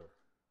order.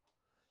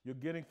 You're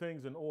getting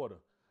things in order.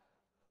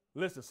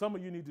 Listen, some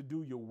of you need to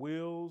do your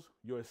wills,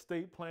 your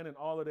estate planning,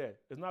 all of that.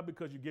 It's not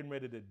because you're getting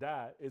ready to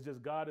die. It's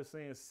just God is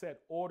saying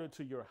set order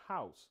to your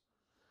house.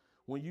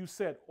 When you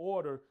set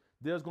order,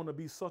 there's going to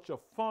be such a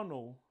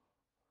funnel.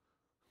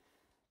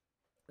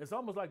 It's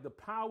almost like the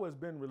power has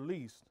been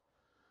released,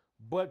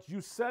 but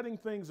you setting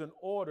things in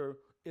order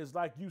is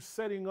like you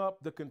setting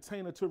up the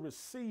container to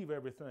receive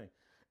everything.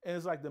 And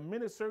it's like the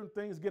minute certain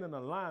things get in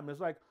alignment,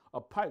 it's like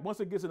a pipe. Once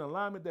it gets in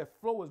alignment, that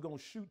flow is going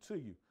to shoot to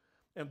you.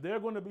 And there are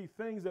going to be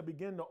things that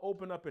begin to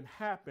open up and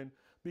happen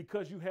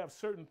because you have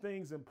certain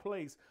things in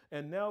place.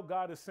 And now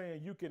God is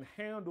saying you can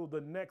handle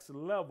the next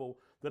level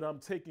that I'm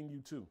taking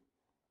you to.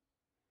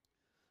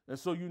 And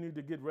so you need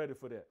to get ready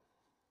for that.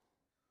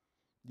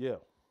 Yeah.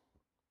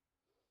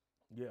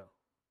 Yeah.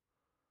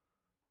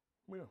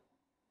 Yeah.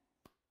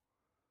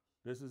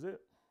 This is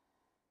it.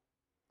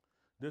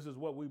 This is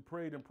what we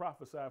prayed and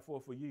prophesied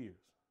for years.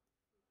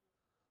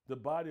 The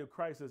body of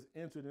Christ has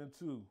entered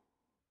into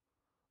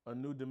a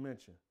new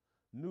dimension,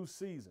 new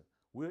season.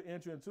 We're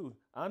entering into.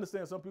 I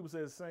understand some people say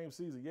it's the same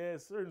season. Yeah,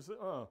 it's certain.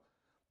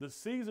 The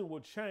season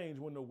will change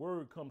when the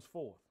word comes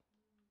forth.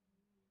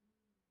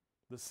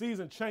 The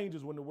season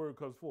changes when the word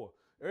comes forth.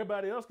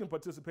 Everybody else can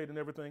participate in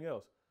everything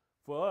else.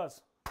 For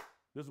us,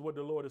 this is what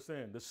the Lord is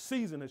saying. The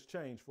season has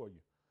changed for you.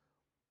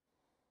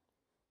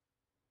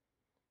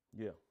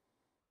 Yeah.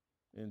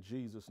 In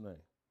Jesus'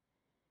 name.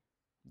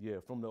 Yeah,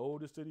 from the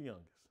oldest to the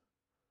youngest.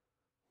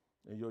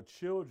 And your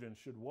children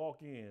should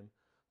walk in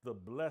the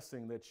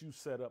blessing that you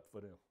set up for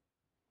them.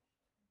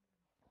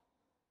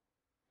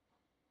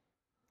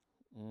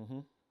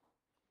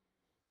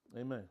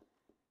 Amen.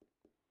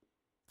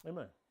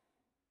 Amen.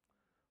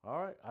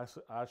 All right,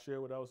 I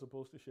shared what I was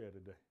supposed to share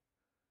today.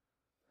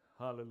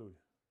 Hallelujah.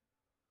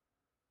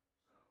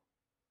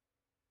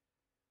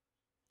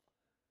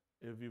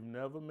 If you've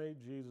never made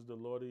Jesus the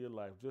Lord of your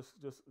life,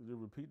 just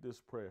repeat this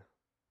prayer.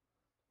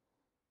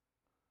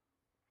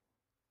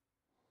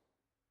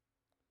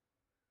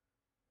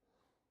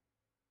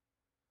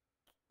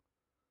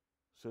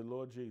 Say,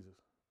 Lord Jesus,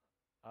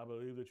 I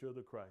believe that you're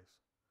the Christ,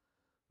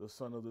 the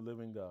Son of the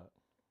living God.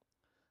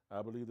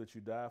 I believe that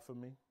you died for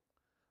me.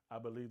 I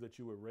believe that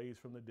you were raised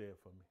from the dead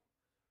for me.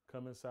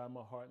 Come inside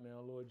my heart now,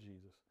 Lord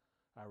Jesus.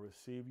 I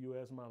receive you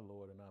as my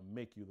Lord, and I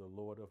make you the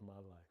Lord of my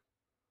life.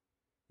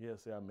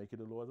 Yes, say, I make you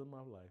the Lord of my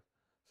life.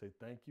 Say,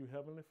 thank you,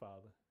 Heavenly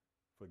Father,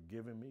 for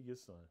giving me your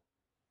Son.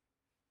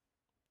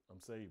 I'm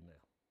saved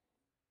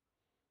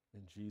now.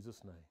 In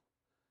Jesus' name,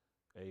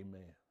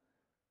 amen.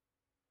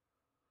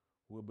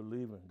 We're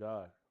believing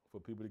God for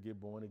people to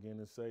get born again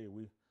and saved.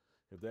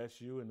 If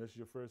that's you and this is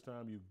your first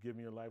time you've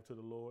given your life to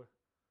the Lord,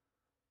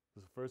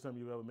 this is the first time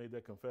you've ever made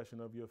that confession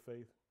of your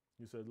faith,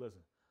 you said,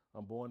 listen,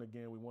 I'm born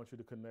again. We want you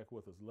to connect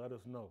with us. Let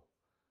us know.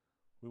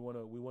 We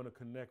want to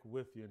connect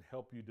with you and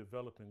help you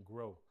develop and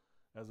grow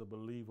as a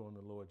believer on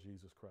the Lord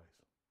Jesus Christ.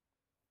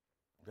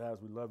 Guys,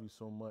 we love you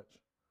so much.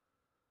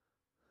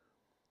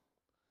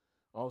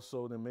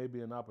 Also, there may be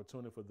an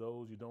opportunity for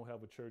those you don't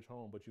have a church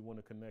home, but you want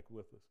to connect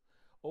with us.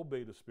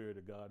 Obey the Spirit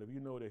of God. If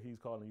you know that he's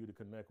calling you to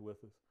connect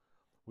with us,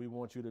 we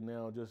want you to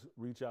now just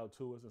reach out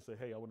to us and say,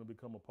 hey, I want to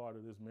become a part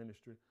of this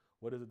ministry.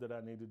 What is it that I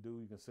need to do?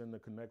 You can send the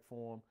connect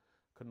form,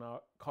 connect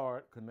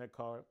card,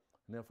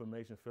 and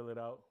information, fill it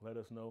out, let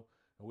us know,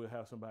 and we'll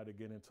have somebody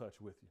get in touch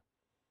with you.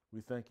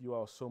 We thank you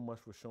all so much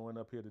for showing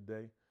up here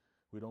today.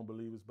 We don't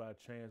believe it's by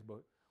chance, but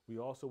we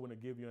also want to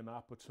give you an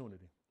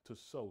opportunity to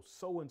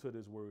sow into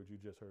this word you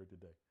just heard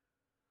today.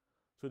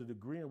 To the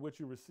degree in which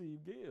you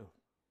receive, give.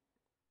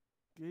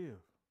 Give.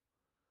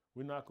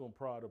 We're not going to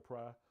prod or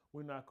pry.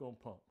 We're not going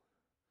to pump.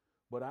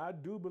 But I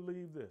do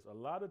believe this. A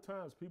lot of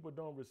times people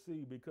don't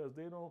receive because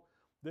they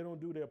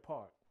don't do their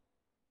part.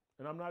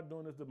 And I'm not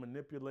doing this to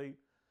manipulate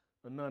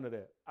or none of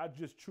that. I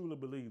just truly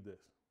believe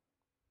this.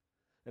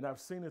 And I've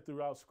seen it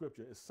throughout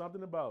scripture. It's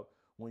something about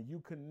when you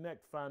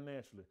connect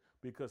financially,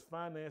 because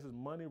finances,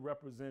 money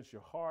represents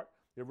your heart,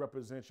 it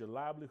represents your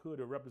livelihood,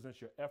 it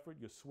represents your effort,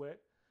 your sweat.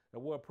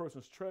 And what a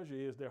person's treasure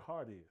is, their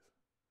heart is.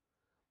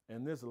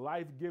 And this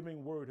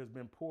life-giving word has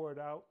been poured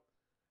out.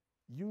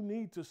 You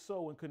need to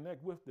sow and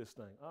connect with this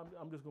thing.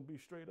 I'm just going to be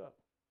straight up.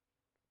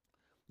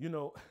 You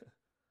know,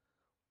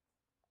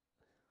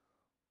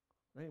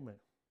 amen.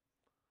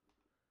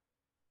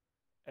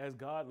 As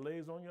God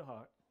lays on your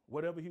heart,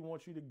 whatever he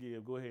wants you to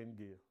give, go ahead and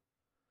give.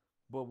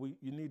 But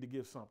you need to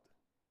give something.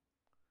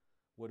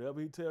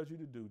 Whatever he tells you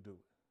to do, do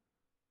it.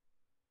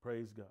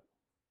 Praise God.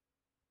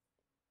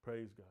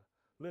 Praise God.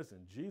 Listen,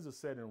 Jesus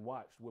sat and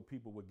watched what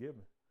people were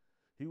giving.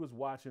 He was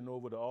watching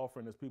over the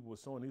offering as people were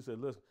sowing. He said,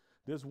 listen,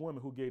 this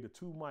woman who gave the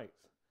 2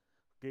 mites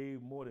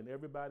gave more than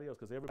everybody else,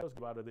 because everybody else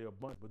gave out of their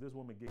abundance, but this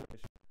woman gave.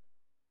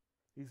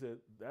 He said,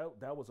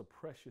 that was a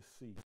precious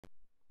seed.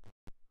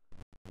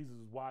 Jesus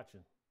is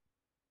watching.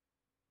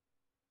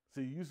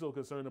 See, you're so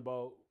concerned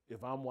about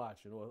if I'm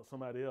watching or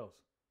somebody else,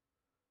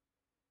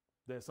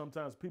 that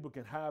sometimes people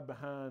can hide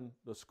behind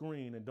the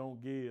screen and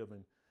don't give.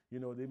 And,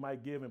 they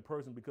might give in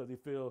person because they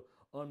feel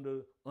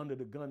under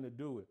the gun to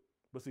do it.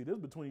 But see, this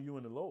is between you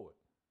and the Lord.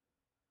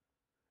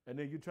 And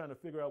then you're trying to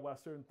figure out why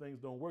certain things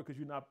don't work because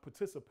you're not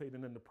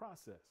participating in the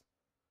process.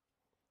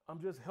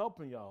 I'm just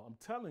helping y'all. I'm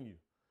telling you.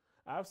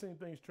 I've seen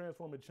things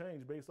transform and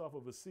change based off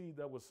of a seed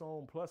that was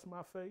sown plus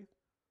my faith.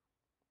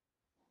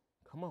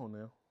 Come on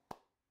now.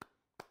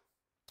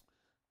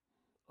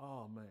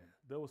 Oh, man.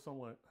 There was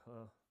someone.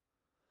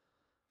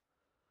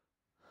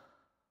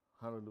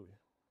 Hallelujah.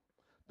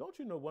 Don't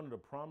you know one of the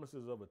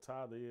promises of a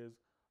tither is,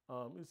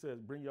 it says,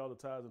 bring y'all the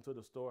tithes into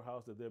the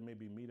storehouse that there may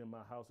be meat in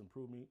my house and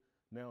prove me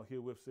now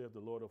herewith saith the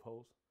Lord of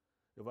hosts.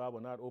 If I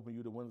will not open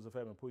you the windows of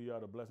heaven and pour you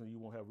out a blessing, you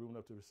won't have room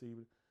enough to receive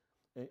it.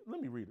 And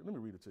let me read it. Let me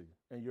read it to you.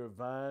 And your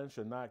vine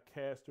shall not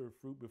cast her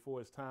fruit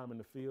before its time in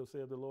the field,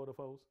 saith the Lord of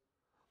hosts.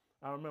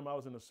 I remember I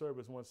was in a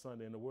service one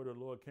Sunday and the word of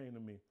the Lord came to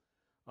me.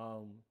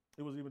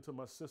 It was even to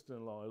my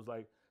sister-in-law. It was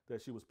like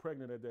that she was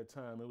pregnant at that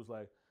time. It was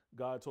like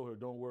God told her,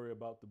 don't worry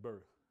about the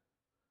birth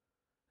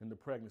and the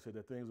pregnancy,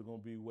 that things are going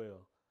to be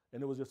well.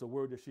 And it was just a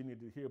word that she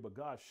needed to hear. But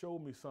God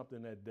showed me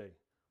something that day,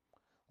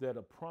 that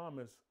a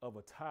promise of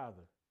a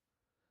tither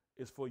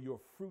is for your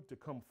fruit to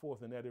come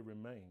forth and that it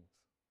remains.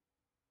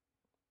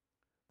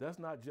 That's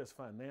not just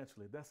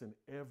financially, that's in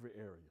every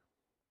area.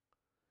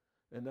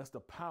 And that's the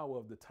power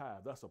of the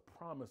tithe. That's a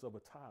promise of a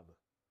tither.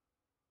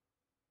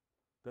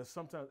 That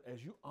sometimes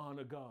as you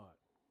honor God,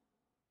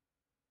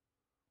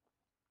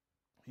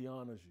 he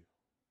honors you.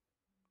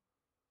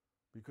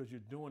 Because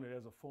you're doing it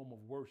as a form of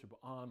worship,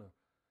 honor,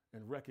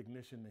 and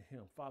recognition to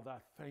him. Father, I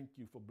thank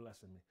you for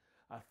blessing me.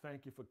 I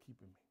thank you for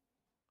keeping me.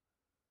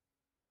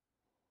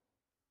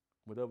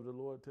 Whatever the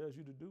Lord tells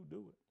you to do,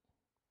 do it.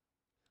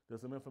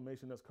 There's some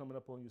information that's coming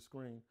up on your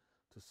screen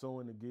to sow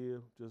and to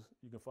give. Just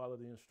you can follow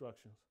the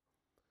instructions.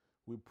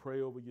 We pray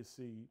over your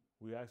seed.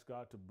 We ask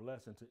God to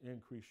bless and to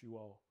increase you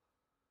all,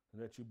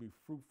 and that you be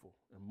fruitful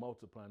and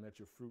multiply, and that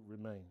your fruit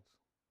remains.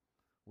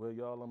 Well,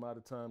 y'all, I'm out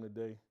of time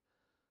today.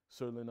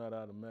 Certainly not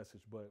out of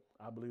message, but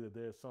I believe that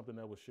there's something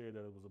that was shared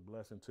that it was a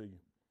blessing to you.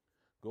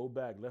 Go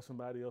back. Let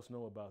somebody else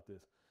know about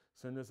this.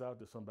 Send this out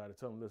to somebody.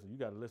 Tell them, listen, you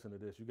got to listen to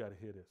this. You got to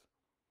hear this.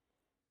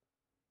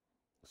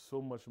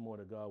 So much more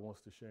that God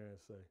wants to share and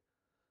say.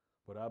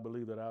 But I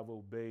believe that I've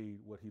obeyed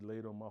what he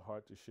laid on my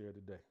heart to share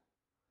today.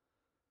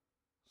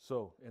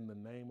 So, in the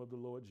name of the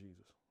Lord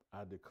Jesus,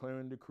 I declare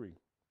and decree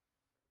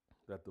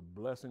that the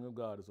blessing of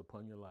God is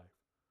upon your life,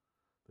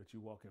 that you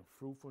walk in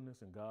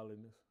fruitfulness and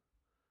godliness,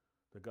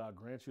 that God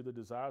grants you the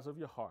desires of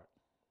your heart,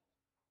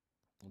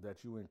 and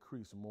that you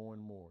increase more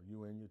and more,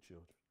 you and your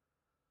children.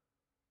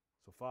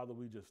 So, Father,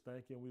 we just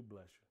thank you and we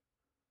bless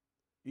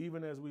you.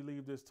 Even as we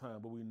leave this time,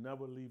 but we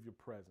never leave your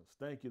presence.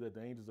 Thank you that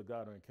the angels of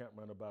God are encamped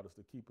round about us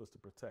to keep us, to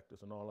protect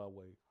us in all our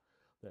ways,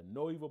 that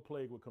no evil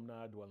plague will come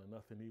nigh our dwelling,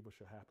 nothing evil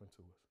shall happen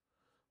to us.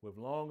 With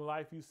long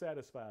life you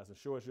satisfy us and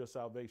show us your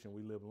salvation.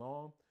 We live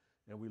long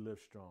and we live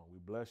strong. We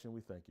bless you and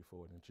we thank you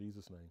for it. In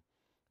Jesus' name,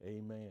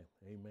 amen.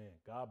 Amen.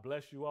 God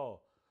bless you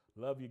all.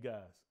 Love you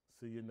guys.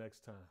 See you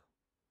next time.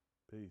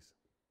 Peace.